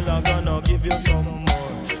little girl I'm gonna give you some more.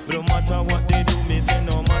 But no matter what they do, me say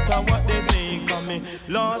no matter what they say. Come me,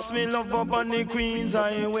 lost me love up on the Queen's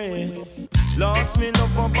Highway. Lost me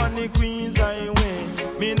love up on the Queen's Highway.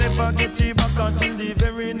 Me never get it back until the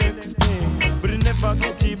very next day. But you never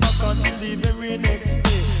get it back until the very next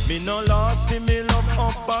day. Me no lost me love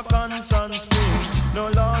up a Constant Spring. No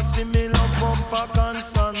lost me love up a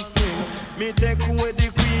Constant Spring. Me take away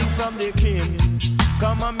the Queen from the King.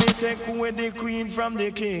 Come on, me take away the Queen from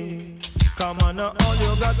the King. Come on, now all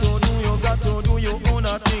you got to do your own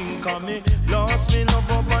thing. Come me, lost me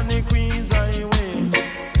love up on the Queen's Highway.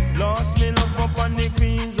 Lost me love up on the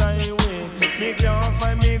Queen's Highway. Me can't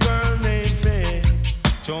find me girl named Faye.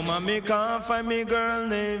 Choma, me can't find me girl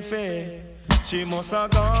named Faye. She must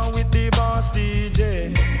have gone with the boss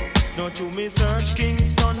DJ. Don't you me search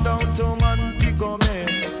Kingston down to Montego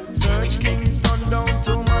Bay. Search Kingston down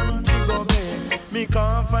to Montego Bay. Me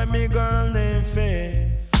can't find me girl named Faye.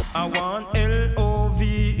 I want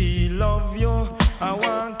L-O-V-E, love you. I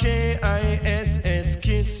want K-I-S-S,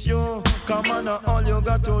 kiss you. Come on, now all you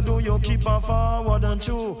got to do, you keep on forward and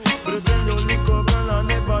true. But you tell your little girl I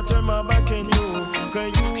never turn my back on you.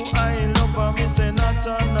 Cause you, I love her, me say not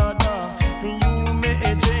another. You may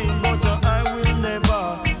change, but I will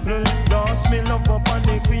never. Lost me love up on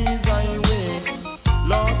the Queen's Highway.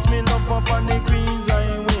 Lost me love up on the Queen's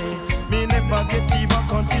Highway. Me never get it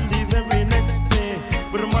back until the very next day.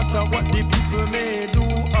 But no matter what the people may do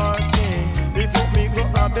or say, before me go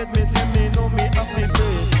a bed, me say me know me happy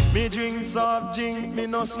pray. Me drink soft drink, me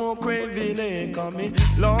no smoke craving, eh. Cause me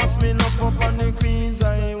lost me love up on the Queen's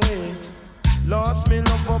Highway. Lost me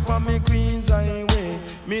love up on me Queen's Highway.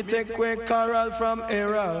 Me take away Carol from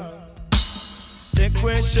Errol. Take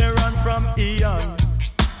away Sharon from Ian.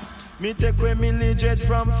 Me take away Millie Jed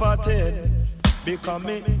from Fathead. Because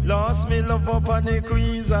me lost me love up on the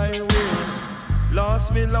Queen's Highway.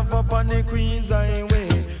 Lost me love up on the Queen's Highway.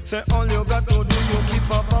 Say all you got to do, you keep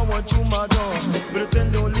up forward to my door.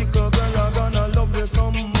 Pretend you little girl, I'm gonna love you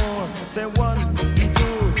some more. Say 1,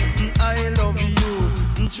 2, I love you.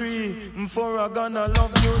 3, 4, I'm gonna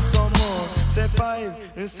love you some more. Say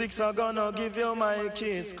 5 and 6, I'm gonna give you my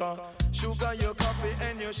kiss. Cause sugar your coffee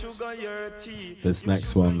and your sugar your tea. This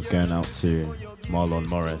next one's going out to Marlon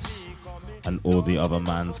Morris and all the other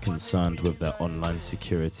mans concerned with their online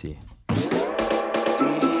security.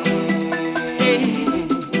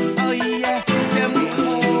 Oh yeah, them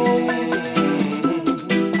cold.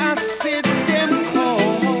 I said them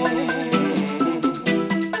cold.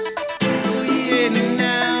 Oh yeah,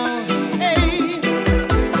 now, hey.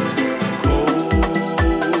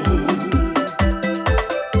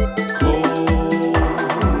 Cold.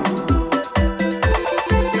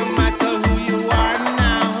 No matter who you are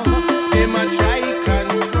now, they might try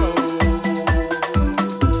control.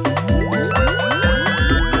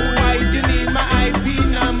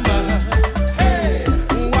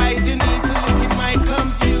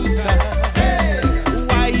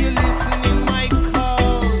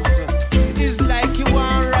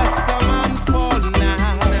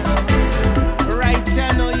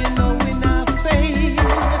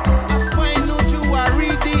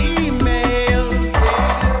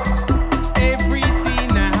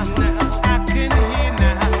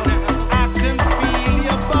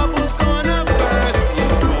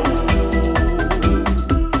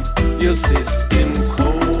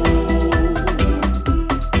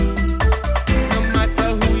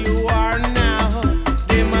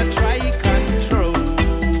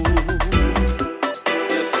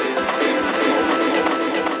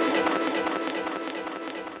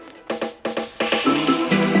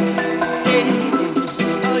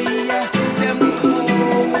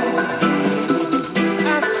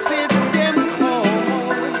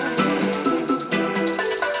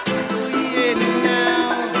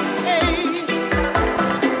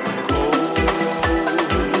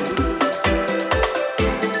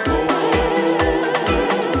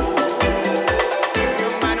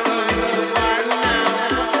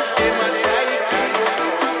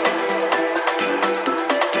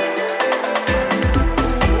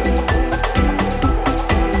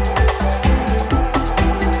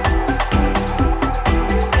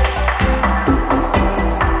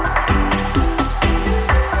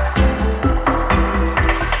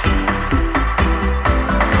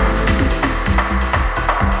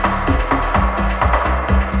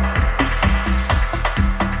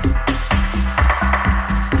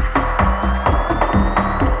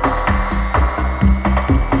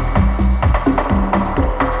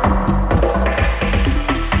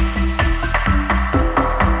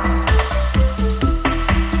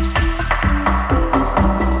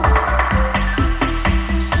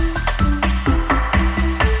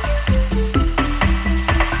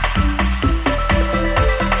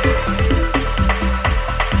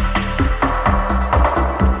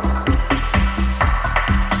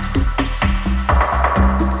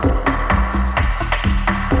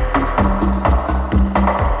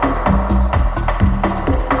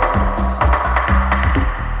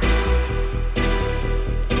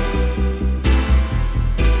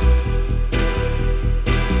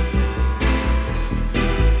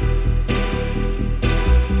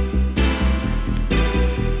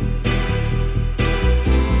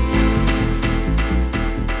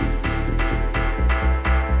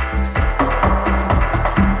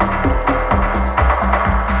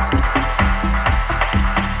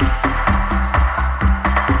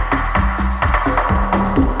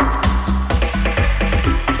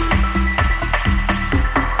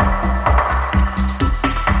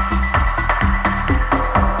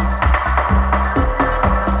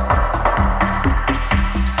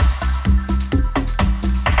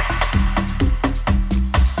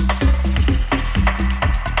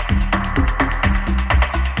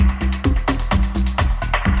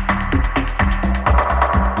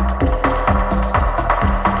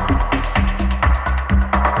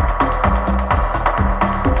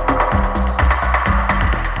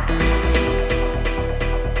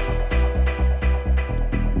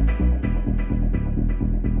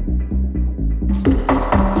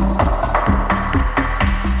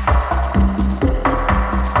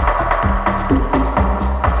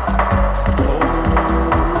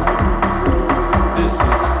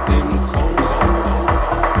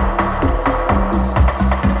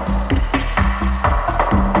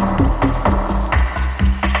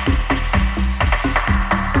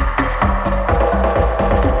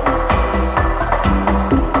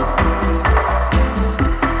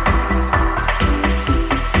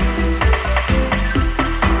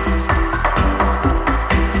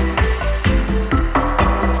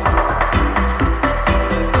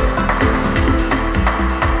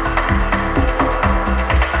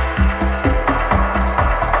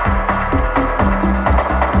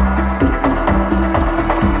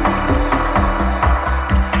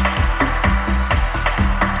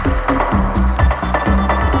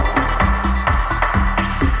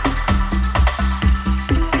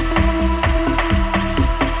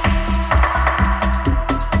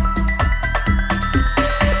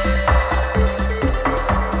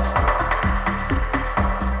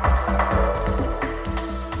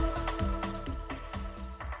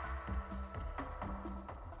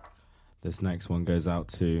 This next one goes out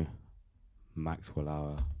to Maxwell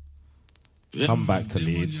Hour. Come back to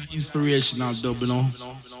Leeds. Inspirational dub, you know,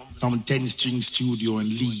 from 10-string studio in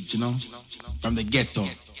Leeds, you know, from the ghetto,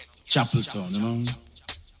 Chapeltown, you know.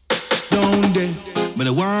 Down there, me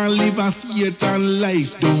the want live a Satan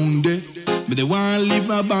life, down there. Me the want live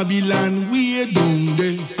a Babylon way, down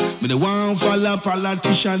there. Me the want follow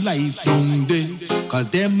politician life, down there. Cause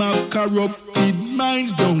them have corrupted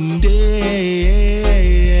minds, down there.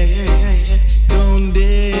 Down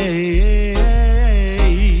there.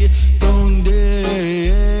 Down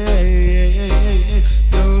there.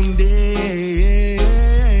 Down there.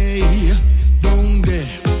 Down there.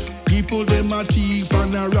 People them a thief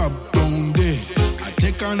and a rob.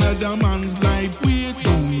 Take another man's life, wait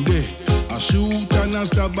down there. I shoot and I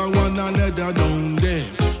stab a one another down there.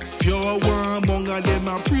 Pure one among them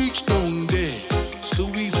I preach down there.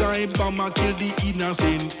 Suicide bomber kill the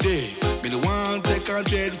innocent there. Me the one take a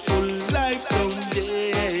dreadful life down there.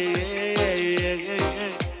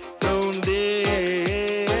 Down there.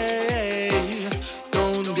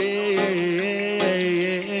 Down there.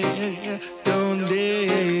 Down there.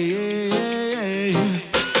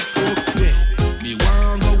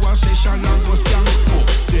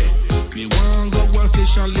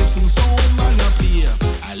 Listen, so man a play.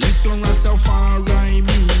 I listen Rastafari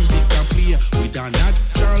music a play with a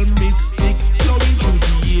natural mystic flowing through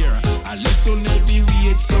the air. I listen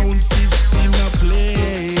heavyweight sound system a play.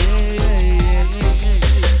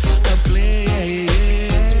 A play.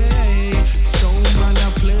 So man a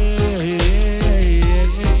play.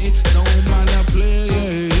 So man a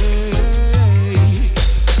play.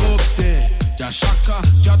 Up there, Jashaka,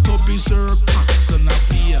 Jatobi, Sir Coxon a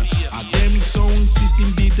play. And them sound system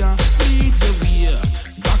did a lead the way.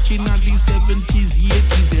 Back in the 70s,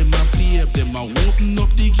 80s, them a play. Them a open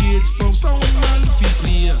up the gates from sound man fi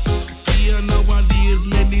play. Play nowadays,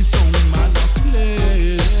 many sound man a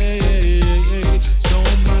play.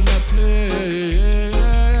 Sound man a play.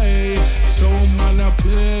 Sound man a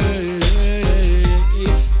play.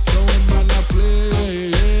 Sound man a play.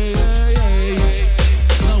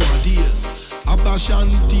 Nowadays,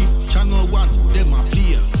 Abashanti, Channel 1, them a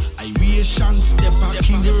play. Iration, Steppas,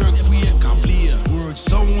 King Earthquake a play. Word,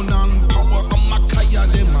 sound and power, Amakaya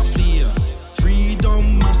them a play. Freedom,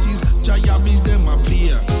 masses, Jayabis them a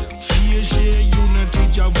play. Fear, share, unity,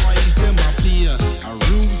 Dubwise them a play. A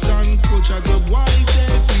roots and culture, Dubwise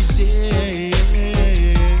every day.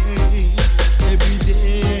 Every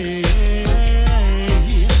day.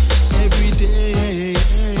 Every day.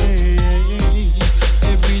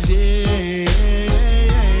 Every day.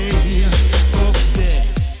 Up there.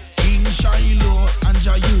 Shiloh and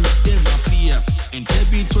Jayu, them a play. And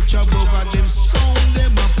Debbie touch above them sound,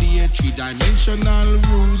 them a play. Three-dimensional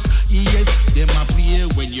rules, yes, them a play.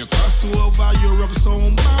 When you cross over Europe,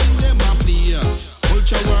 sound man, them a play.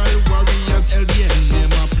 Cultural warriors, LDN,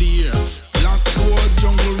 them a play. Blackboard,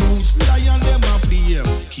 jungle roots, lion, them a play.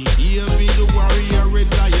 King David, warrior, red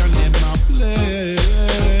lion, them a play.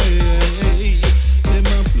 Them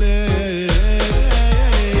a play.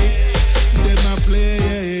 Them a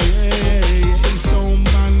play. Sound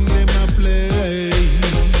man, them a play.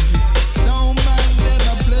 Sound man, them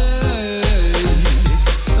a play.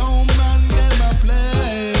 Sound man, them a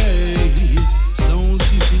play. Sound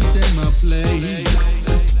systems, them a play.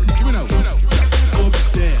 Give me now. Up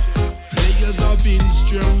there, players of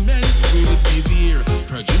instruments will be there.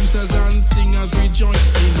 Producers and singers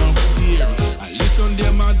rejoicing up there. I listen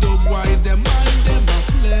them a Dubwise, them and them a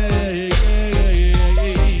play.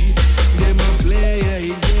 Them a play.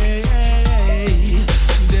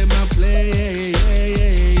 Them a play.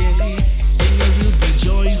 Singers will be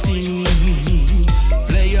rejoicing.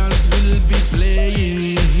 Players will be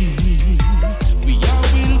playing. We all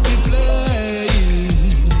will be playing.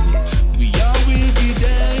 We all will be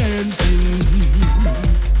dancing.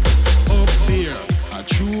 Up there, a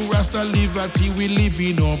true Rasta liberty we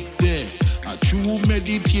living up there. A true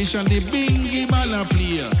meditation, the bingy man a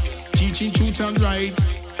play. Teaching truth and rights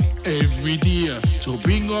every day to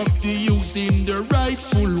bring up the youth in the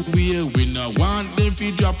rightful way. We no want them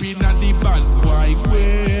to drop in at the bad boy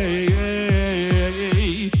way.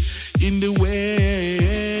 In the way,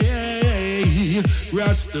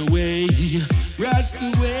 Rasta way,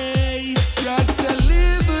 Rasta way, Rasta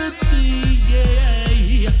liberty,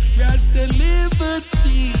 yeah, Rasta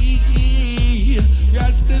liberty,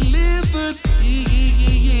 Rasta liberty.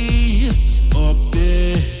 Up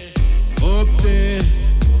there, up there,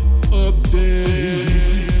 up there.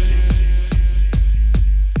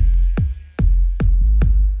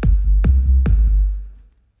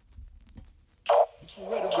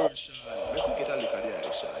 Red version, let me get a look at the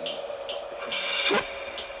action.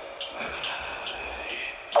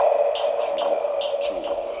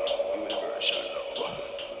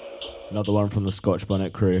 Another one from the Scotch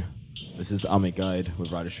Bonnet crew. This is Ami Guide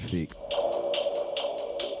with Ryder Shafiq.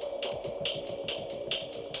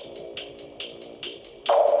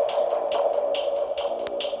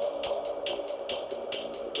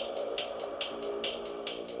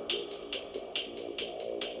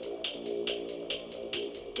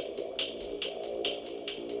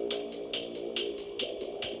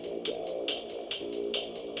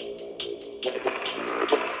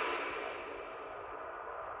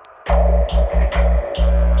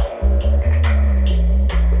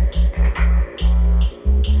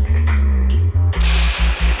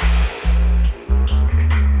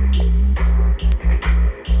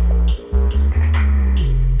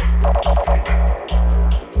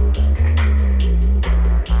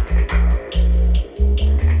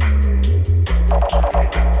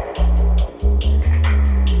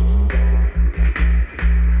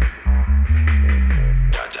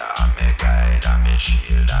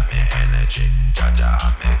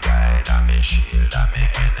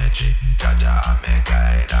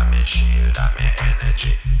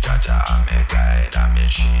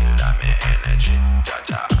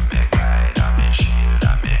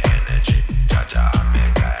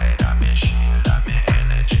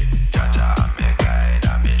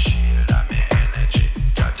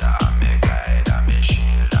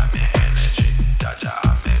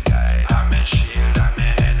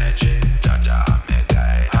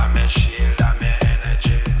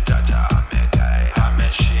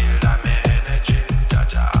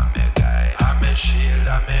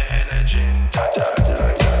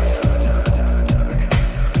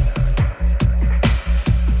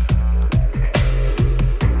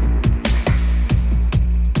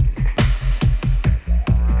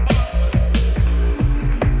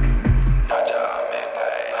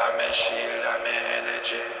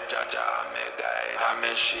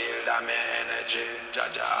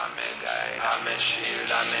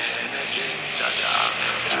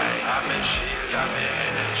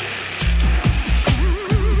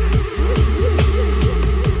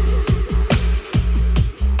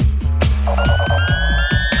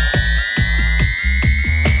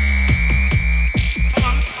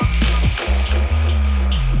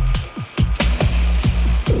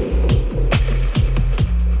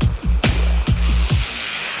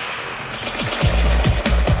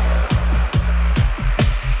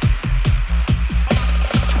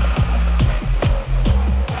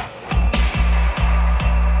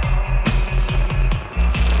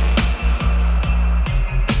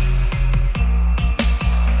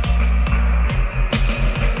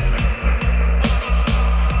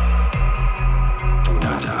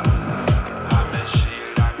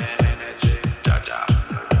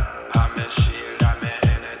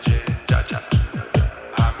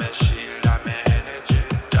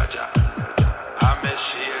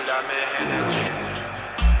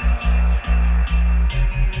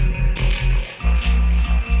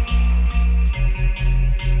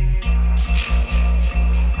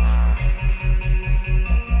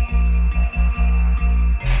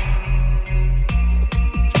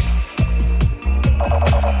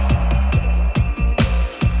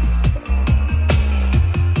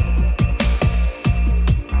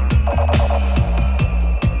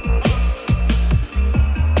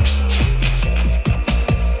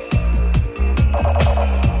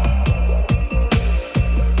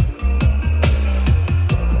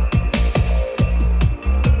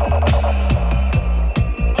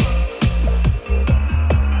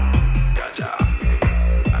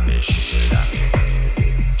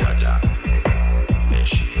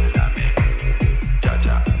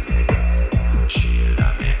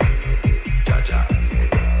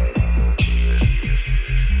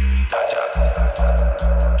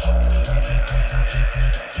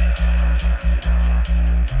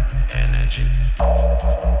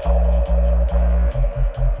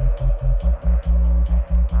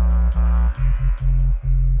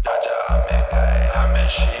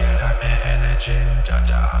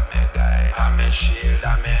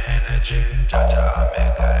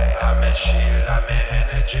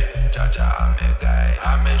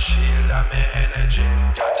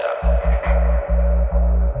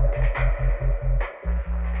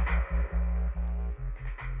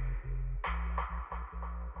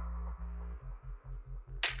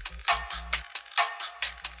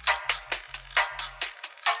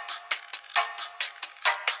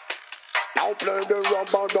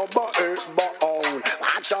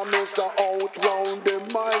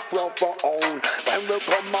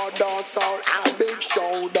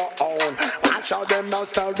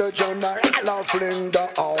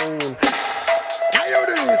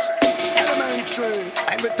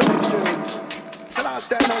 last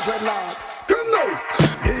them no dreadlocks. Come now.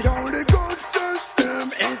 The only good system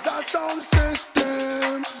is a sound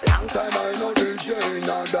system. Long time I know DJ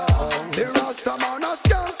not down. The Rasta man a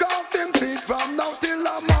skank off him feet from now till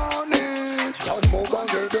the morning. Just move and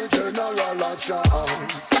get the general a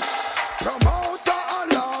chance. Promoter a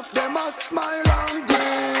laugh, them a smile and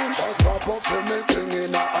grin. Just pop up for me thing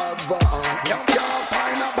in a advance. You can't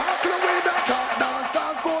find a buckle with a car dance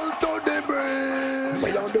and full to the brim. We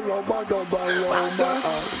on the rubber dub and rubber.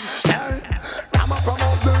 Hey, I'm a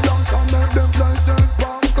promote the dance and make the place it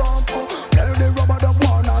pump up. Play the rubber dub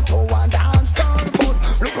 1 and 2 and dance and bust.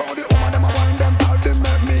 Look how the woman them a wind them body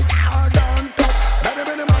make me hard and tough. Better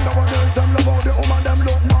be the man that want them love how the woman them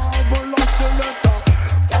look marvelous selector.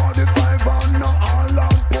 45 and no all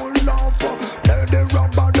up pull up. Play the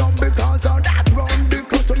rubber dub because of that run the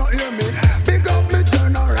cut to not hear me. Big up me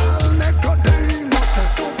general Nicodemus.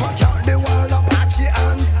 Super cat the world Apache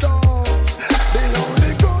and such. The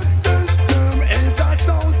only good system is a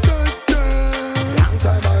sound system. Long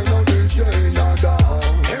time I know DJ not down.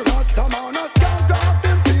 The Rasta man a skank off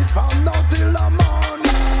him feet from now till the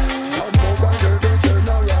morning. Just move and get the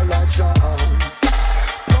general a chance.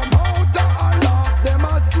 Promoter a laugh, them a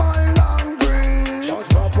smile and grin. Just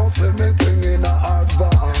pop up for me thing in a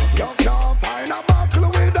advance. You can't find a buckle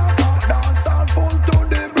with a cock dance all full to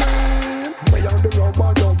the brim. We on the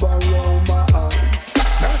rubber dub and romance.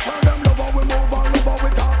 That's how them love how we move and love how we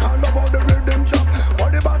talk and love how the rhythm jump.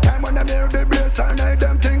 What about time when them hear the bass and they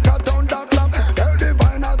them think a thunder clap. Tell the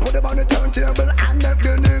vinyl, put them on the turntable and make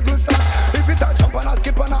the niggas stop. If it a jump and a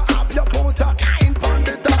skip and a hop, you put a 9 on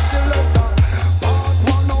the top selector. Part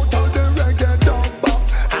 1 out of the reggae dub box.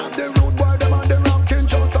 Have the root boy them and the ranking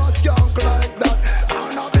just a skunk like that.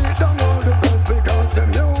 And I beat them all the first because the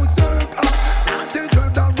music up. Not the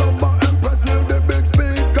drip that rubber impress me the big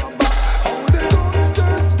speaker box. Only good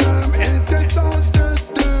system is the sound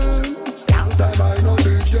system. Long time I know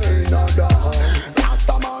DJ not down.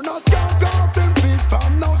 Rasta man a skunk off him feet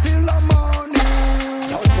from now till the morning.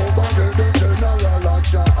 Just move and get the general a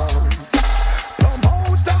chance.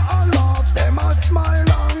 Promoter a laugh, them a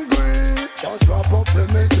smile and grin. Just wrap up for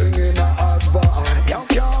me thing in a advance. You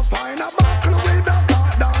can't find a buckle with a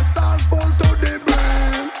car dance all full to the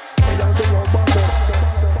brim. We on the rubber dub.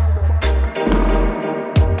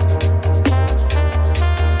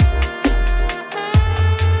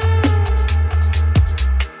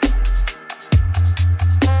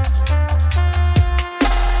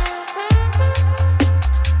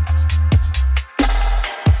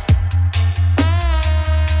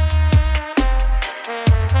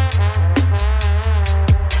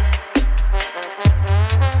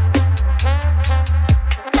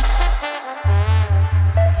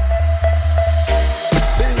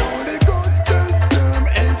 The only good system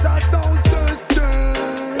is a sound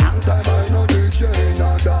system. Long time I know DJ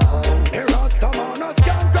not down. The Rasta man a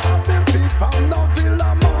skank off him feet from now till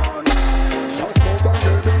the morning. Just move and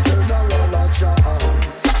get the general a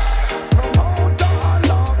chance. Promoter a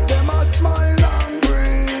laugh, them a smile and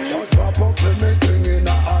grin. Just wrap up for me thing in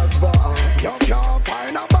a advance. You can't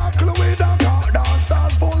find a buckle with a car dance all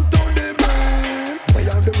full to the brim. We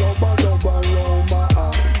on the rubber dub and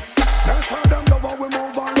romance. That's how them love how we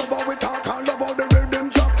move and love how we talk and love how the rhythm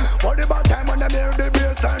jump. What about time when them hear the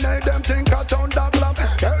bass and they them think a thunder clap.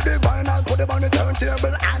 Hear the vinyl, put them on the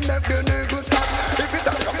turntable and make the niggas stop. If it's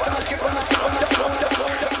a jump and a skip and a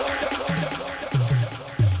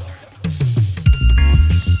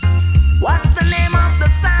What's the name of the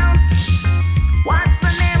sound? What's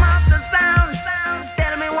the name of the sound?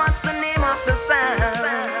 Tell me what's the name of the sound?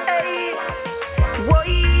 Hey, whoa,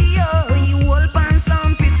 yo, you hold pan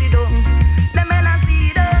sound fi sit down. Them men a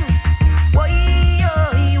sit down. Whoa, yo,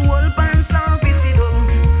 you hold pan sound fi sit down.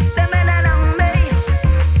 Them men a down there.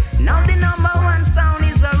 Now the number 1 sound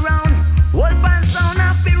is around. Hold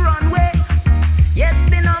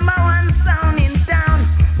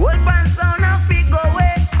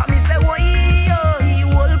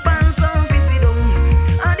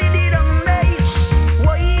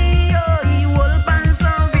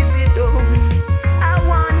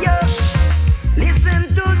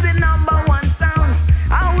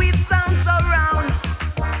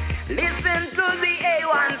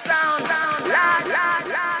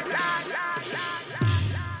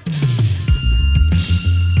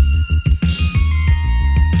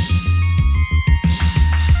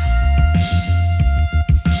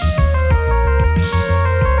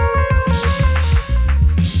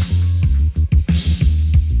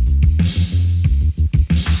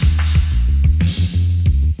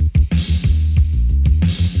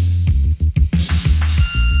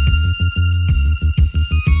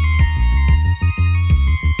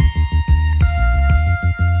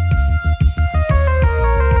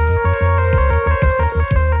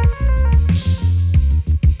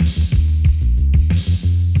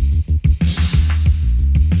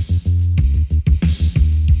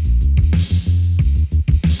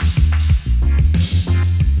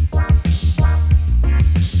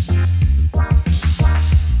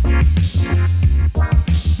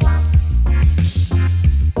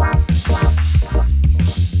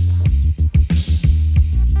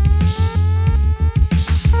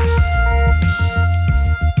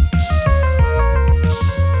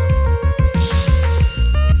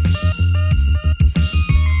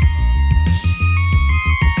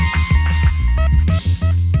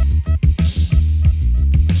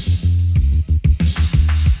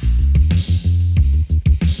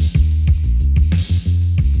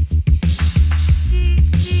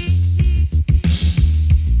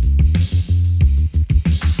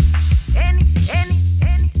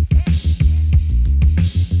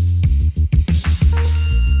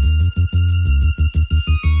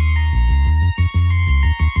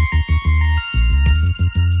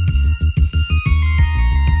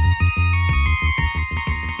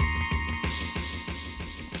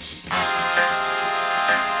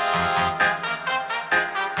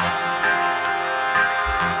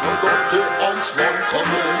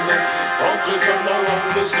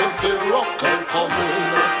me say feel rock and come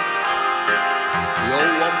in. Yo,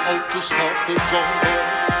 I'm out to start the jungle.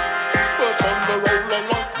 But on the roll and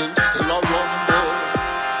lightning still a rumble.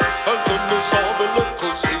 And then they saw the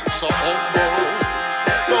little seeds are humble.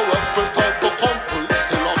 Yo, every type of concrete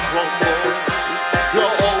still a crumble.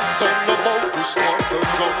 You're out and about to start the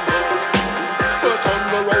jungle. But on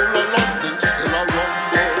the roll and lightning still a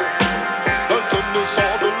rumble. And then they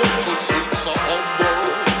saw the little seeds are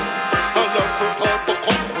humble. And every type of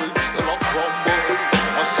concrete still a crumble.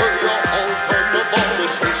 I say you're out and about,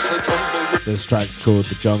 this is a jungle. This track's called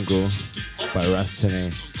The Jungle by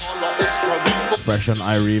Rastini. Fresh on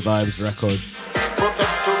Irie Vibes Records.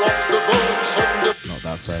 Not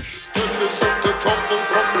that fresh. When they set the jungle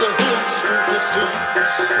from the hills to the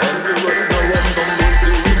seas. When the rain around them with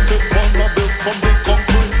the wicked one are built from the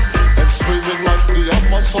concrete. And screaming like the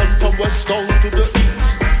Amazon from west down to the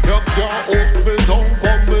east. You can't hold me down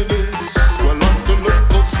on my knees. Well, like the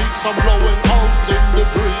little seeds I'm blowing out in the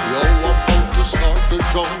breeze. Yo, I'm out to start the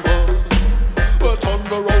jungle. But on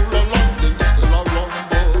the roll and lightning still a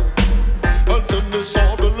rumble. And then they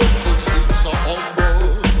saw the little seeds are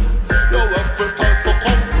humble. Yo, every type of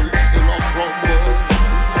concrete still a crumble.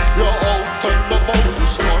 You're out and about to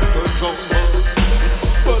start the jungle.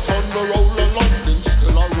 But on the roll and lightning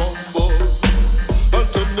still a rumble. And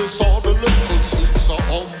then they saw the little seeds are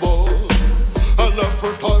humble. And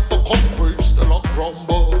every type of concrete still a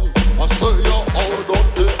crumble. I say you're out on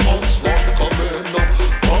the onslaught coming.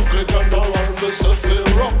 Funky general, me say feel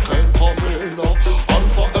rock and come in.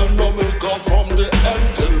 Alpha and Omega from the end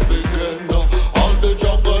till begin. All the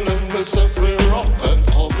juggling, me say feel rock and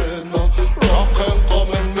come in. Rock and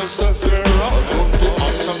come in, me say feel rock. Put the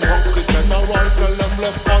axe and funky general, tell them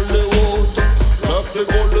left Hollywood. Left the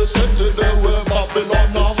golden city there where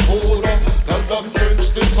Babylon are food. Tell them change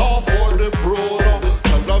this off for the broad.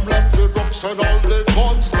 Tell them left the drugs and all the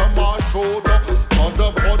guns them are showed. And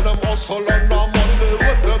them on them hustle and the money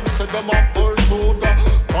with them say them up per shoulder.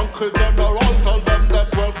 Funky general tell them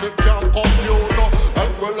that wealth it can't compute.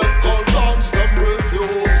 And we let call dance them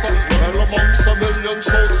refuse. Well amongst a million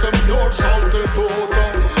souls them pure salty toad.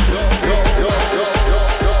 Yo, yo, yo, yo, yo,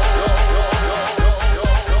 yo, yo,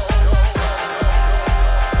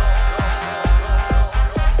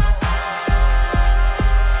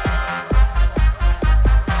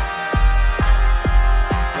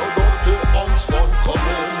 dirty onslaught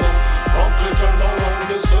coming. Funky general,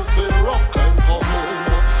 this a feel rock and coming.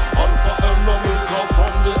 Alpha and Omega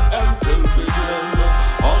from the end till begin.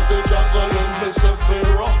 All the juggling, this a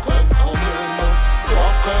feel rock and coming.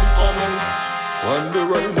 Rock and coming. When the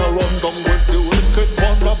rain around them with the wicked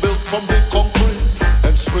one are built from the concrete.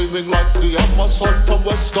 And screaming like the Amazon from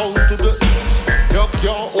west down to the east. You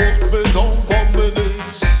can't hold me down on my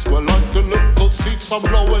knees. Well, like the little seeds I'm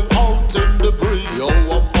blowing out in the breeze. Yo,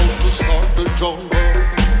 I'm out to start the jungle.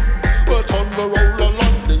 But on the roll and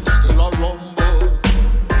lightning still a rumble.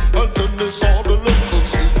 And then they saw the little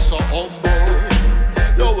seeds are humble.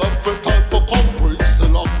 Yo, every type of concrete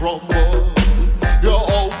still a crumble. You're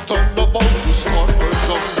out and about to start the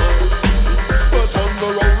jungle. But on the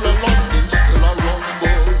roll and lightning still a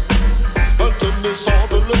rumble. And then they saw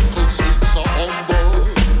the little seeds are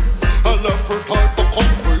humble. And every type of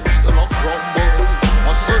concrete still a crumble.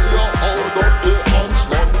 I say you're out on the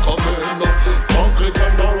onslaught coming. Funky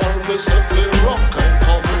general, me say feel rock and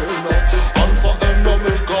coming. Alpha and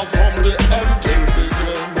Omega from the end till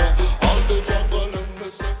begin. All the juggling, me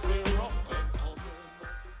say feel rock and coming.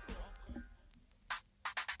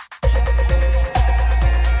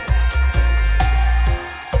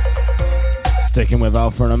 Sticking with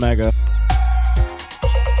Alpha and Omega.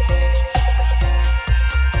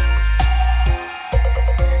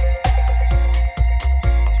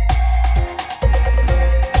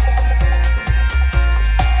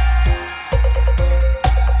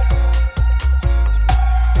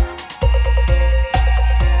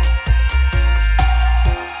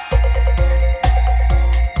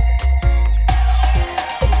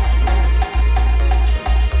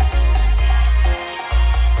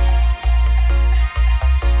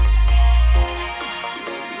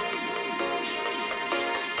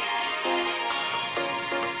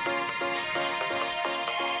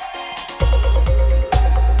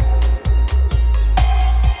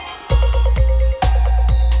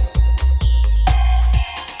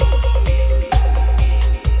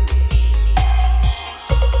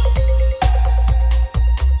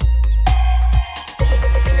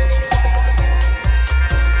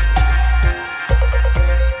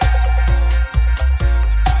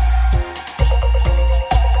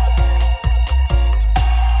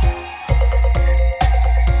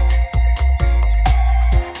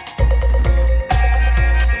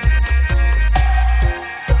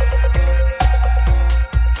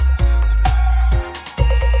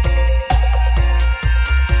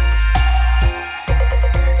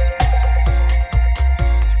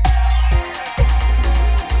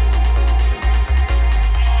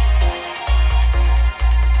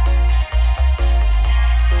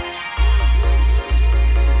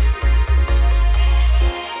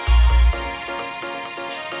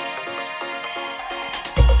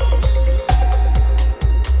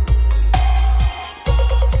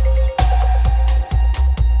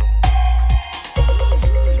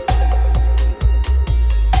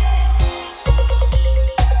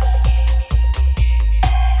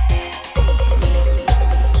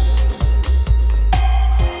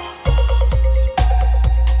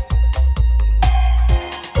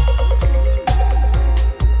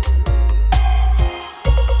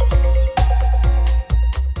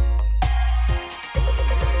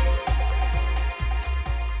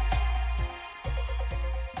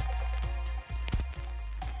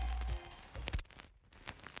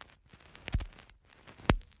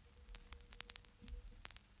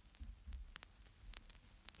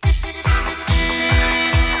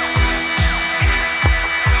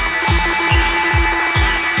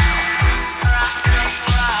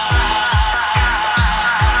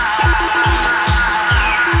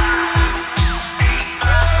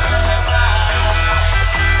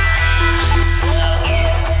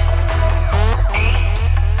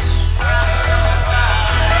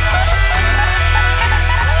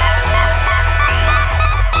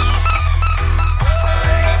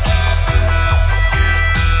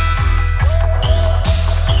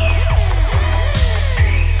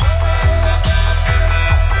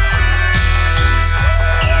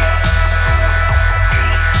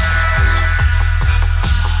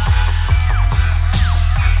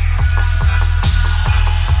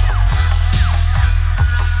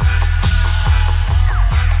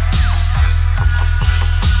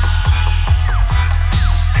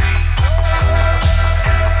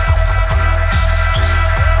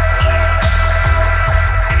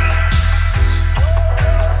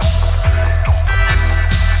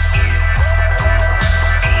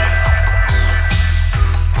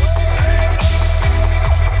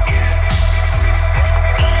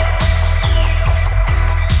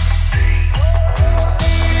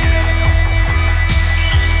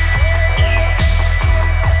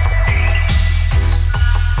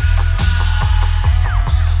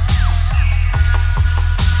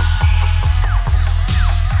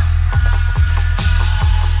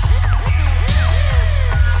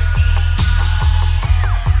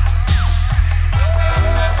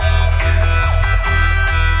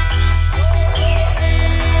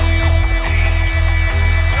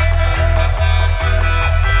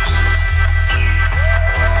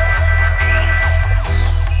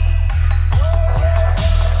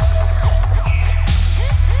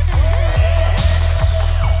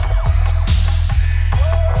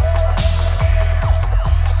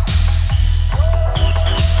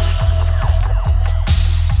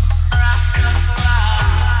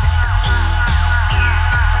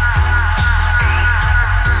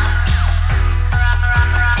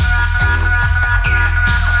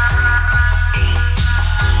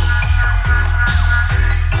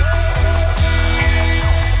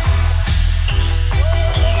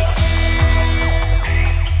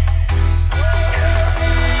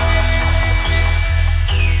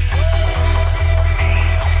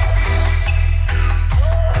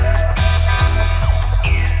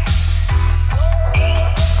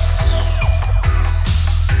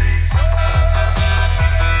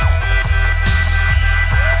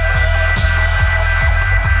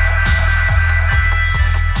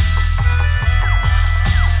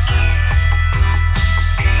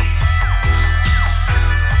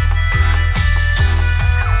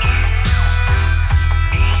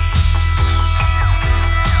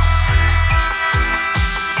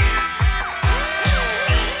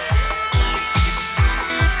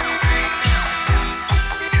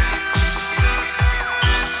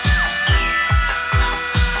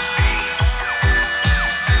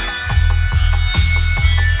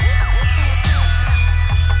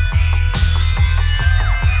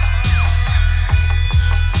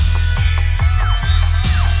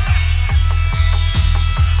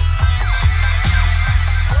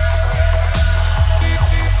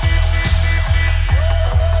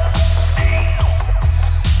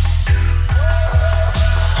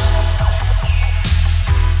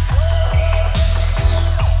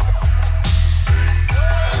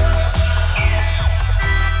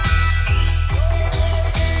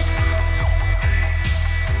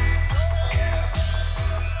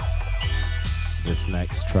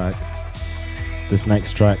 This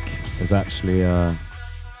next track is actually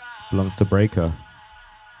belongs to Breaker.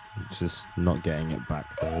 Just not getting it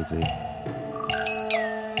back there, is he?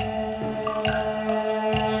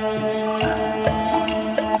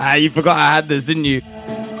 Ah, you forgot I had this, didn't you?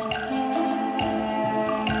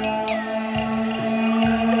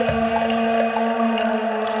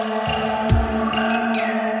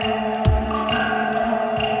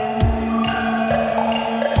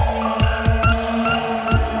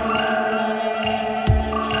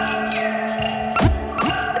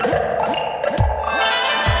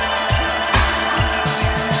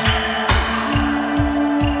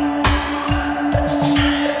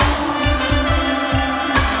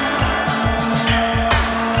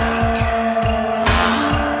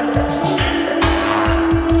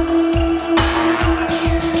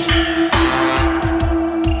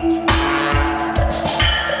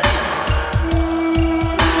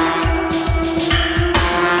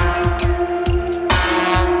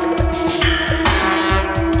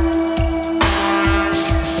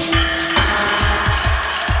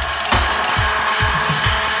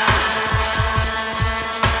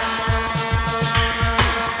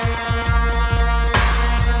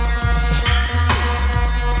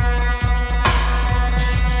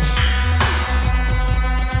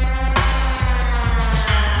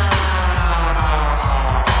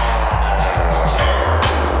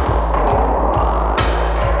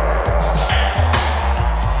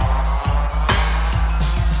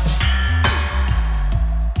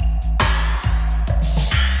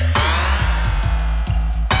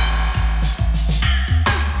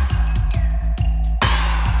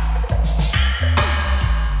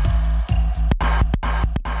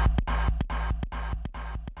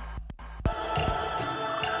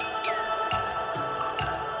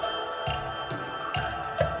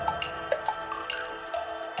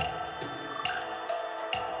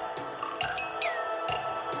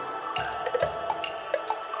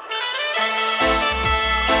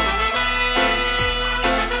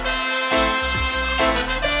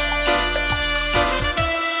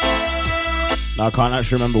 I can't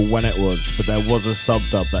actually remember when it was, but there was a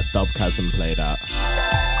sub-dub that Dubchasm played at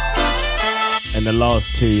in the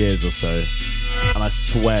last 2 years or so, and I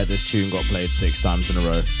swear this tune got played 6 times in a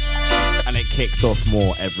row, and it kicked off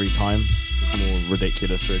more every time. It's more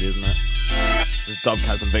ridiculous, really, isn't it? It's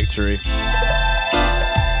Dubchasm victory.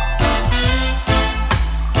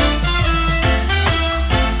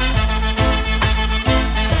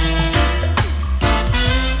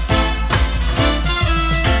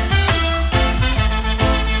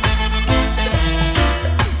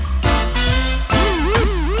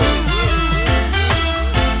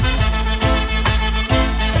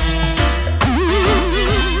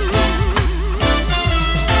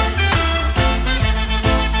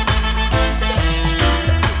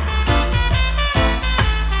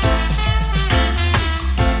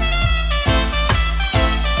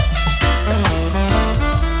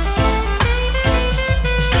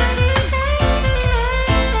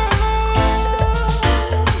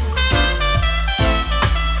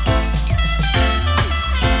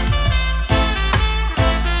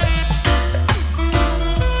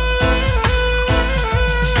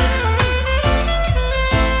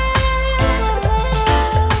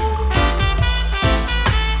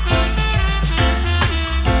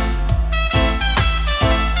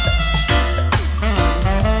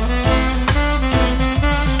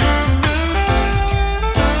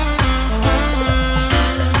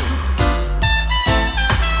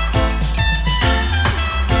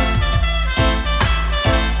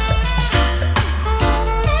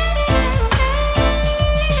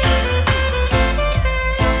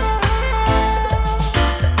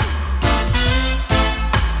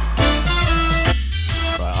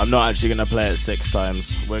 Not actually going to play it 6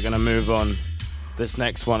 times. We're going to move on. This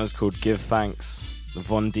next one is called Give Thanks, the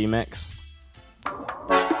Von D mix.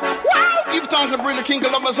 Wow! Give thanks and bring the king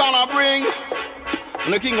Columbus on I bring.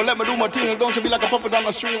 And the king will let me do my thing and don't you be like a puppet on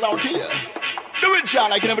the strings, I'll tell you. Do it,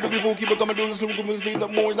 John. I can never do before. Keep it coming, do this,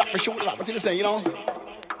 more like my shoulder, like my thing to say, you know.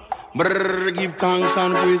 Brrr, give thanks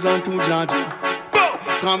and praise unto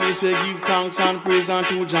Jaja. Come and say, give thanks and praise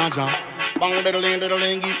unto Jaja. Bang,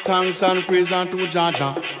 diddling, give thanks and praise unto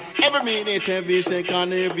Jaja. Every minute, every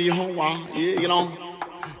second, every hour, yeah, you know.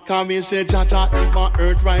 Come and say, Jaja is my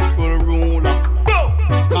earth rightful ruler.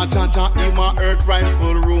 Jaja is my earth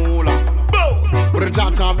rightful ruler. But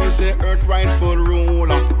Jaja me say earth rightful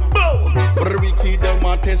ruler. But we keep them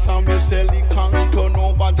a test and me say the can't turn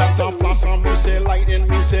over. Jaja flash and me say lightning,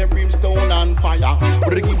 me say brimstone and fire.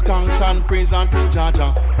 But give thanks and praise unto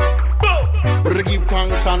Jaja. But give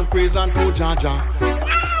thanks and praise unto Jaja.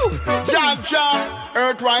 Jaja,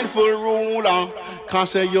 earth rightful ruler. Can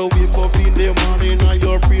say you wake up in the morning and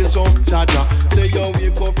your praise up, Jaja. Say you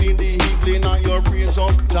wake up in the evening and your praise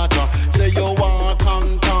up, Jaja. Say you walk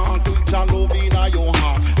and talk with your love in your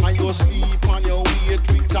heart, and you sleep and you wait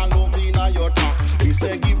with your love in your talk. We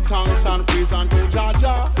say give thanks and praise unto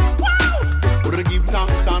Jaja. Wow! Give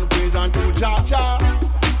thanks and praise unto Jaja.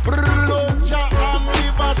 Love Jah and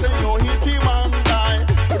live and say you hit him and die.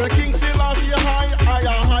 The King Selassie high,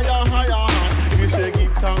 higher, higher, higher. We say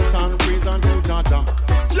give thanks and praise unto Jaja.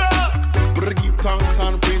 Jah, give thanks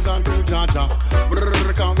and praise unto Jaja.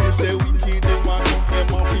 Come we say we keep them and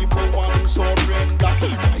them and people want surrender.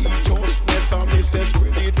 Righteousness and we say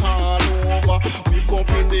spread it all over. We go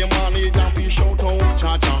up in the morning and we shout out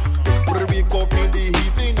Jaja. We go up in the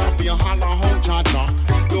evening and we holler out Jaja.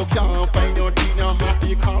 You can't find your teen, you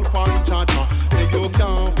happy call for Jaja. You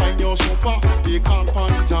can't find your super, you call for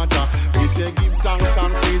Jaja. We say give thanks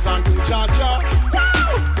and praise unto Jaja.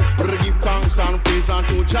 Give thanks and praise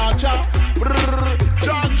unto Jaja.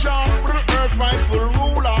 Jaja, earth rightful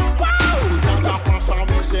ruler. Jaja fast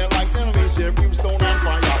and we say like them, we say brimstone and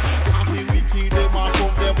fire. Cause the wicked them and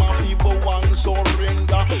come them and people want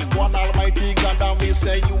surrender. One almighty God and we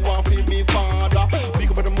say you want to be Father. Pick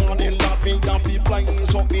up in the morning, Lord, me and be flying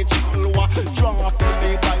so me chalwa. Draw up in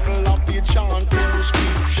the Bible and be chant to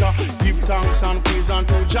scripture. Give thanks and praise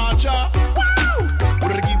unto Jaja.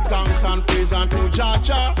 Give thanks and praise unto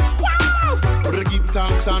Jaja. Give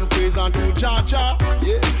thanks and praise unto Jaja.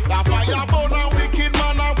 Yeah, the fire burn a wicked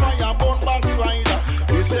man, a fire burn backslider.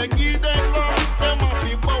 We say give them love, them a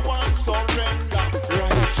people want surrender.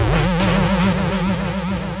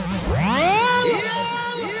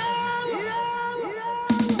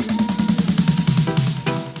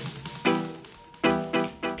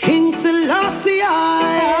 King Selassie,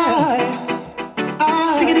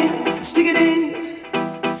 stick it in, stick it in.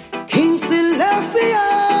 King Selassie,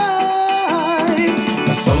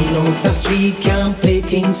 the sound of the street can't play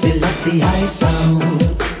King Selassie high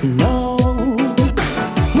sound. No,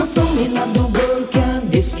 no sound in the world can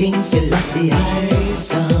this King Selassie high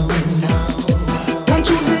sound.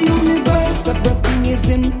 Control the universe, everything is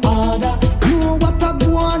in order. Know what I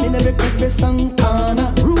go on in every crevice and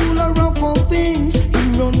corner. Ruler of all things,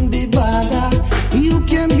 he run the border. You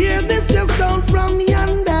can hear this sound from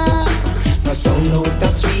yonder. No sound out the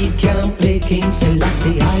street can play King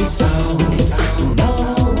Selassie high sound. No,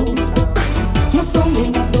 no sound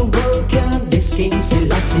in the world can this King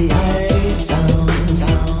Selassie high sound.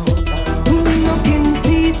 We knocking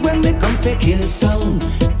teeth when they come to kill sound.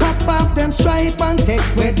 Pop off them stripe and take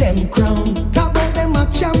where them crown. Talk about them a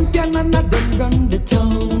champion and not them run the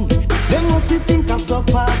town. Them must think I so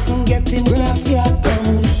fast and get him grass get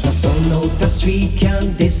down. No sound out the street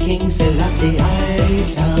can this King Selassie high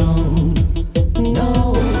sound.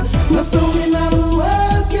 No, no sound in the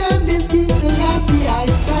world can this King Selassie high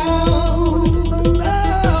sound.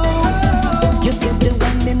 No, you see the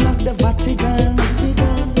one in the Vatican,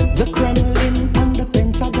 the Kremlin and the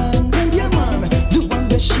Pentagon. Yeah man, the one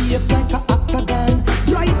that shape like a octagon.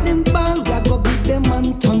 Lightning ball, we go beat them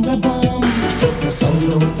and thunder bomb. No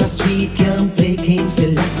sound out the street can play King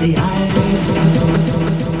Selassie high sound.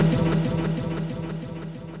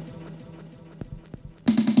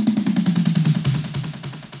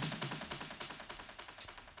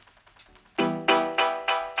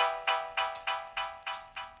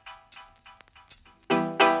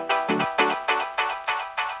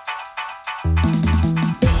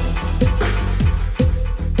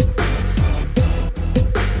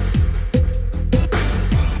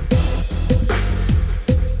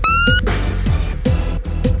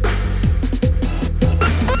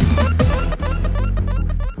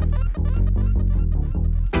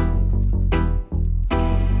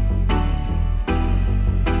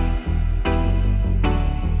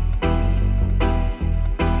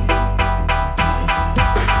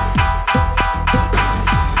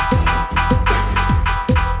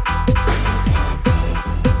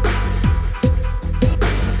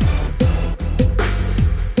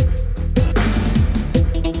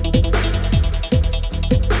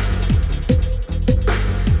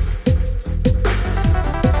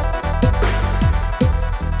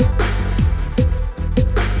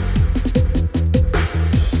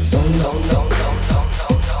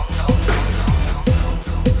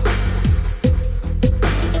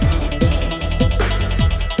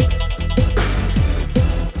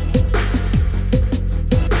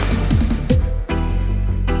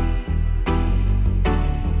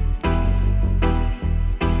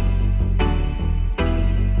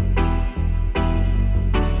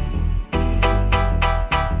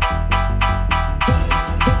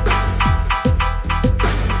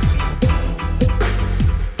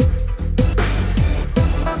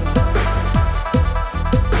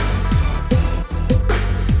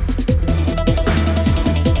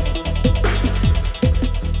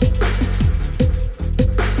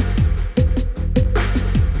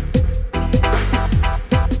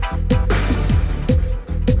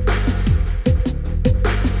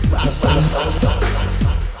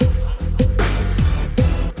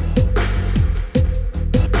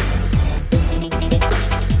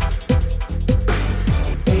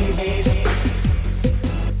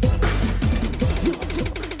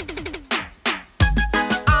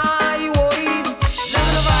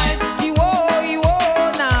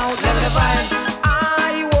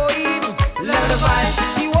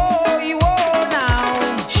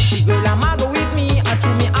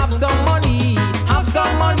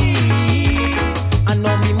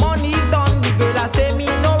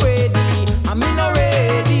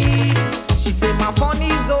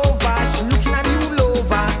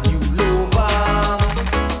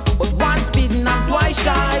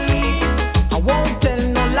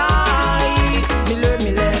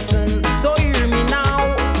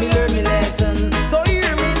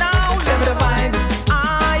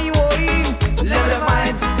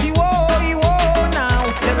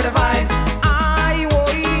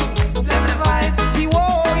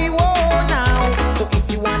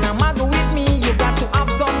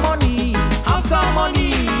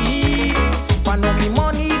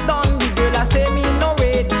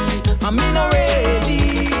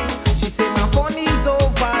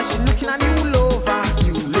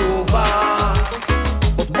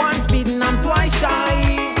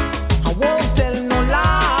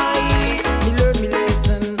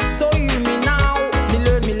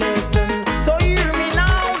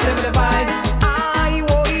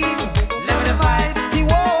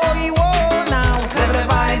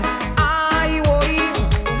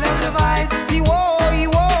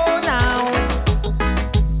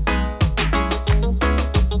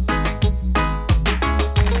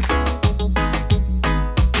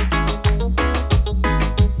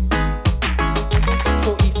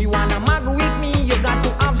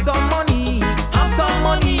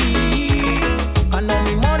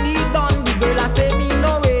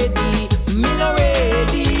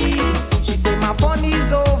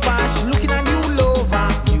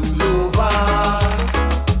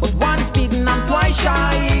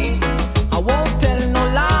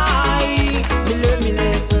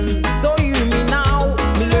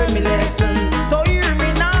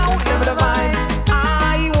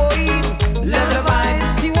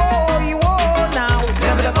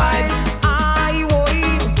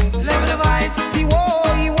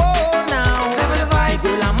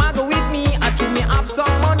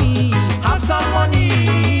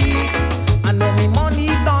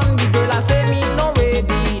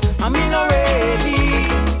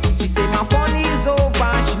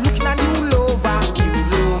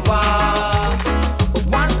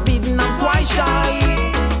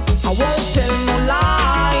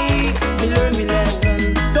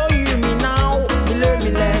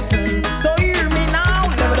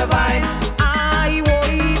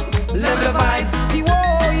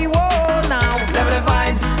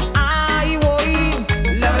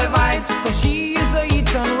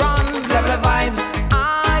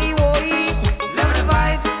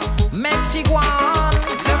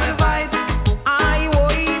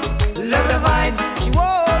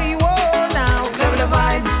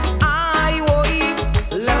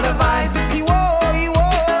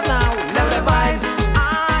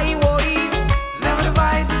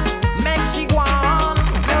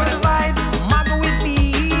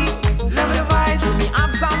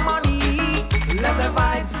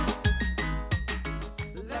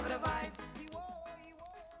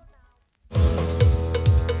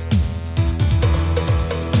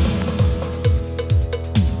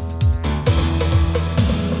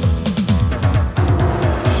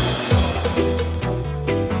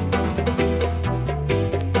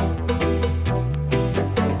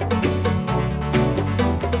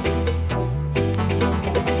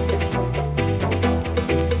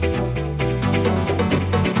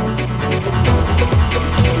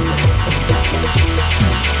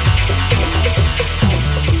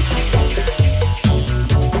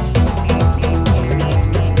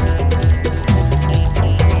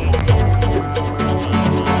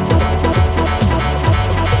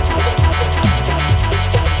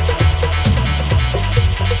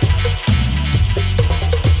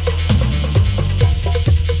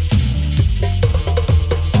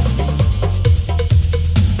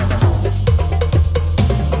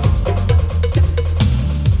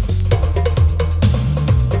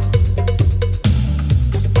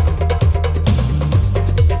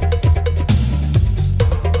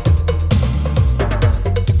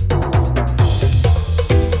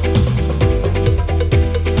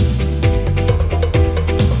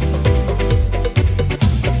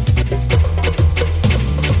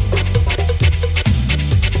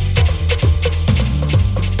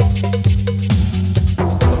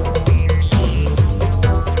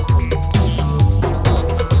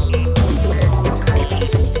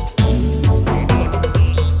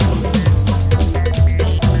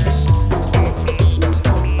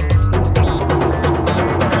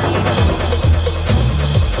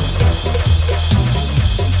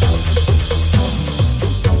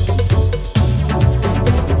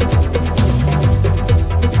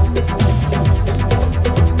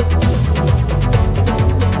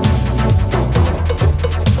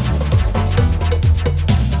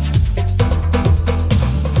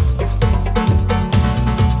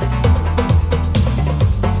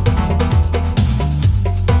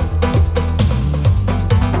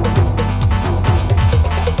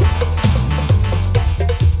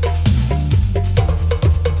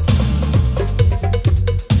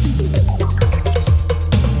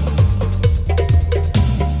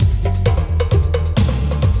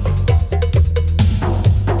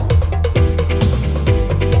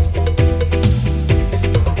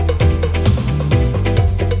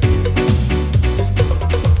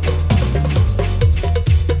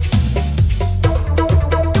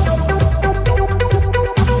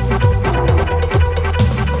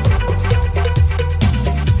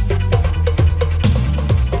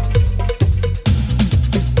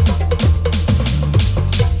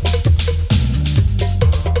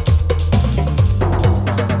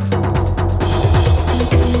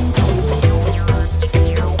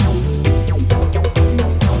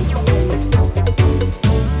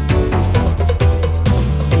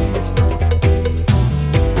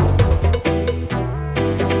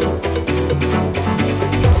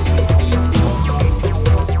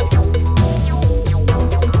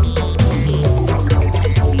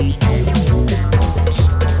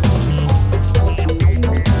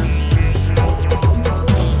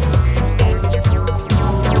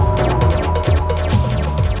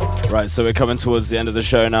 So we're coming towards the end of the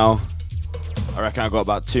show now. I reckon I've got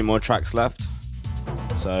about 2 more tracks left.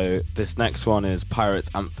 So this next one is Pirates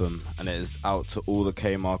Anthem, and it is out to all the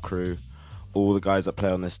KMAH crew, all the guys that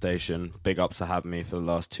play on this station. Big ups to have me for the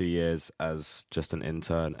last 2 years as just an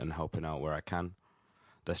intern and helping out where I can.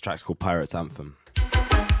 This track's called Pirates Anthem.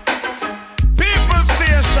 People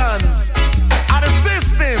station, and the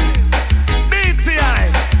system,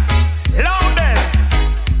 DTI, love them,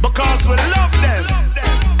 because we love them.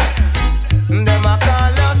 Them a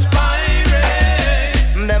call us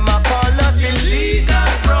pirates, them a call us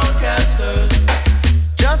illegal broadcasters.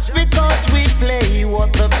 Just because we play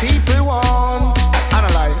what the people want.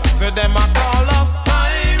 Analyze. So them a call us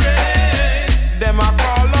pirates, them a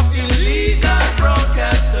call us illegal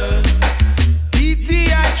broadcasters.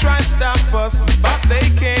 DTI try stop us, but they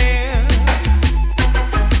can't.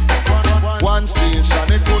 One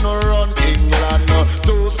station it gonna run England,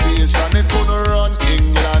 2 station it gonna run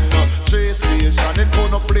England, 3 station it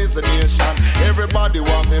gonna place the nation. Everybody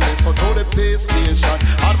want me listen to the pay station.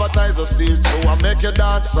 Advertiser stage show and make you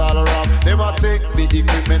dance all around. They might take the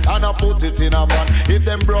equipment and I put it in a van. If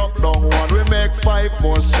them broke down one, we make 5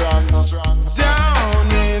 more strong.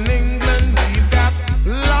 Down in England we've got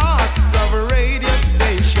lots of radio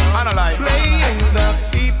stations playing the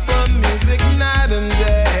people music night and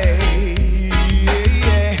day.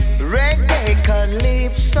 Reggae,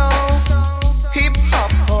 calypso, hip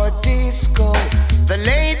hop or disco. The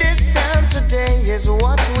latest sound today is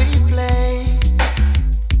what we play.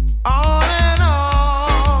 On and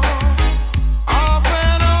on, off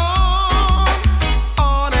and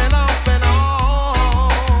on and off and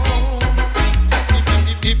on.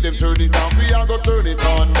 If them turn it off, we are gonna turn it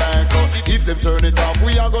on back. If them turn it off,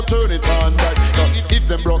 we are gonna turn it on back. If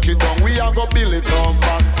them broke it down, we are gonna build it on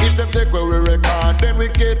back. If them take where we record, then we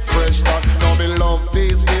get fresh start. Now me love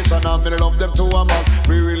this station and me love them to a man.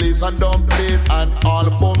 Re-release and dump it and all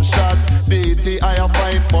boom shot. DTI a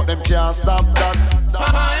fight, but them can't stop that.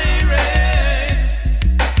 Pirates,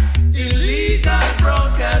 illegal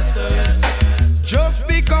broadcasters. Just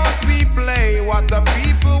because we play what the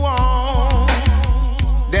people want.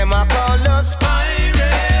 Them a call us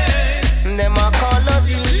pirates, them a call us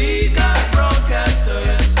illegal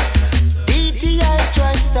broadcasters. DTI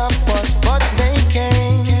try stop us, but they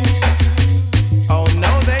can't. Oh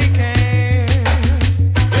no, they can't.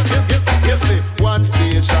 You see, 1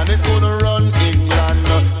 station it gonna run England,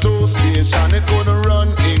 2 station it gonna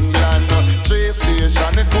run England, 3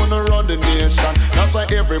 station it gonna run the nation. That's why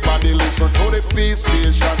everybody listen to the feast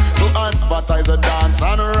station, to advertise a dance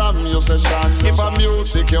and ram your sessions. If a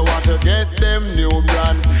music you want to get them new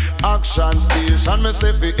brand, action station me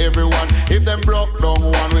say for everyone. If them broke down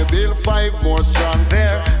one, we build 5 more strong.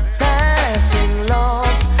 They're passing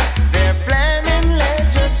laws, they're planning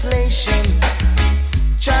legislation,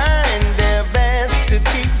 trying their best to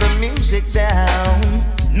keep the music down.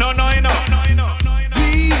 No,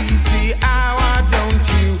 DTI, why don't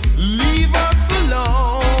you leave us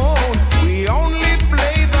alone? We only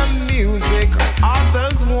play the music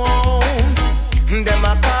others won't. Them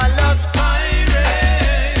a call us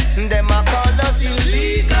pirates, them a call us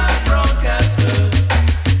illegal broadcasters.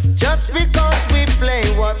 just because we play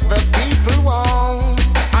what the people want.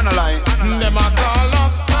 Analyze. Them a call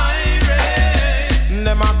us pirates,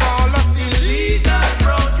 them a call us illegal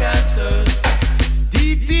broadcasters.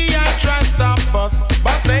 DTI try stop us,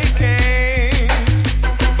 but they can't.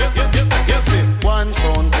 You see, 1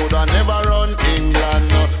 sound coulda never run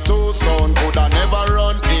England, 2 sound coulda never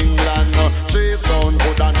run England, 3 sound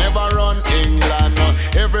coulda never run England.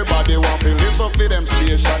 Everybody want to listen to them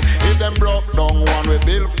station. If them broke down one, we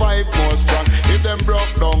build 5 more strong. If them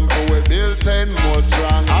broke down 2, we build 10 more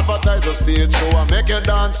strong. Advertise a stage show and make you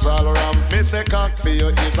dance all around. Me say cock for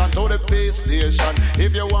your ears and to the pay station.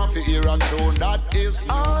 If you want to hear a tune, that is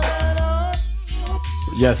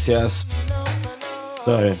Yes.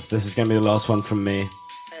 So this is gonna be the last one from me.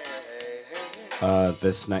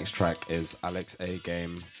 This next track is Alex A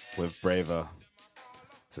Game with Braver.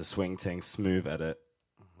 It's a swing ting, smooth edit.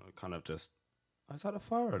 Kind of just. Is that a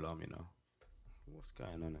fire alarm? You know, what's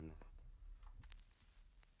going on in there?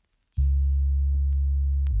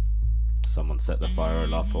 Someone set the fire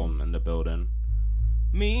alarm in the building.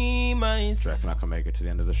 Me, myself. Do you reckon I can make it to the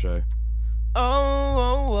end of the show?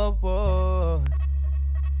 Oh.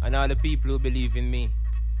 And all the people who believe in me.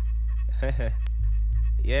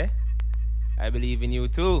 Yeah? I believe in you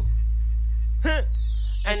too.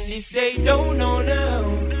 And if they don't know now,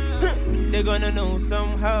 they're gonna know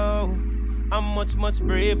somehow. I'm much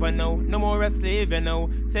braver now. No more a slave, you know.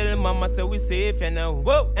 Tell mama so we safe, you know.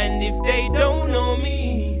 Whoa. And if they don't know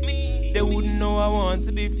me, they wouldn't know I want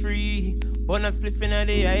to be free. Bonus spliff in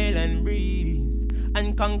the island breeze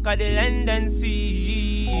and conquer the land and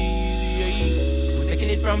sea. We're taking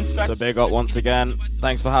it from scratch. So big up once again.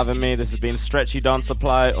 Thanks for having me. This has been Stretchy Dance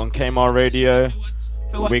Supply on KMAH Radio.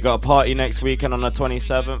 We got a party next weekend on the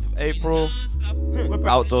 27th of April.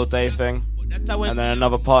 Outdoor day thing. And then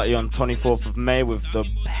another party on 24th of May with the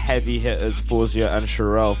heavy hitters Forzia and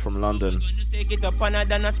Sherelle from London. Take it up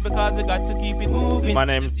another notch because we got to keep it moving. My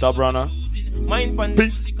name's Dubrunner. Mind pan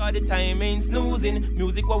music all the time ain't snoozing.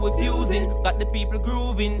 Music what we're fusing. Got the people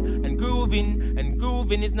grooving and grooving and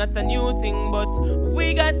grooving is not a new thing, but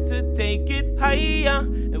we got to take it higher.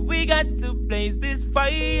 And we got to blaze this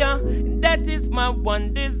fire. And that is my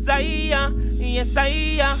one desire. Yes, I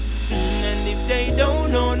am. And if they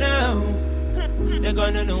don't know now, they're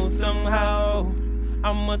gonna know somehow.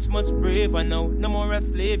 I'm much, much braver now. No more a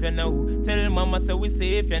slave, you know. Tell mama so we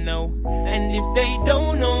safe, you know. And if they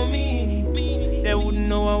don't know me, they wouldn't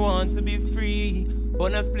know I want to be free.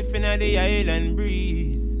 Bonus spliff in the island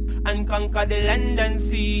breeze and conquer the land and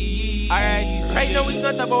sea. Alright, right now it's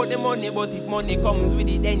not about the money, but if money comes with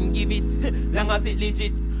it, then give it. Long as it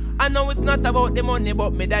legit. I know it's not about the money,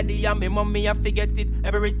 but me daddy and me mommy I forget it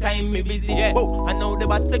every time me visit. Yeah. Oh, I know the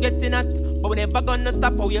about to get in it, but we never gonna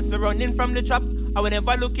stop. Oh yes, we're running from the trap. And we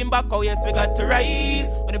never looking back. Oh yes, we got to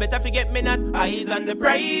rise. But you better forget me not. Eyes on the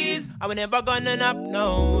prize. And we never gonna nap.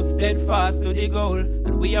 No, steadfast to the goal.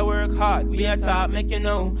 And we a work hard. We a talk, make you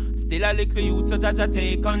know. Still a little youth, so Jaja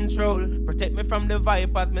take control. Protect me from the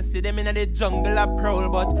vipers. Me see them in the jungle a prowl.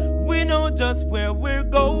 But we know just where we're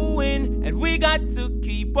going. And we got to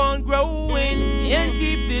keep on growing. And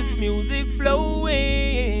keep this music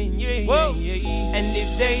flowing. Yeah, yeah, yeah. And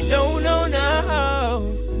if they don't know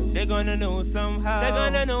now, they're gonna know somehow. They're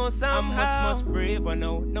gonna know somehow. I'm much, much braver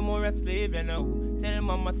now. No more a slave, you know. Tell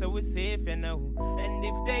mama so we're safe, you know. And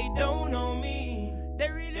if they don't know me, they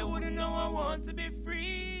really wouldn't know I want to be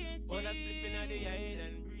free. Wanna slip in the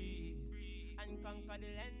island breeze and conquer the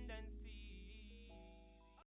land.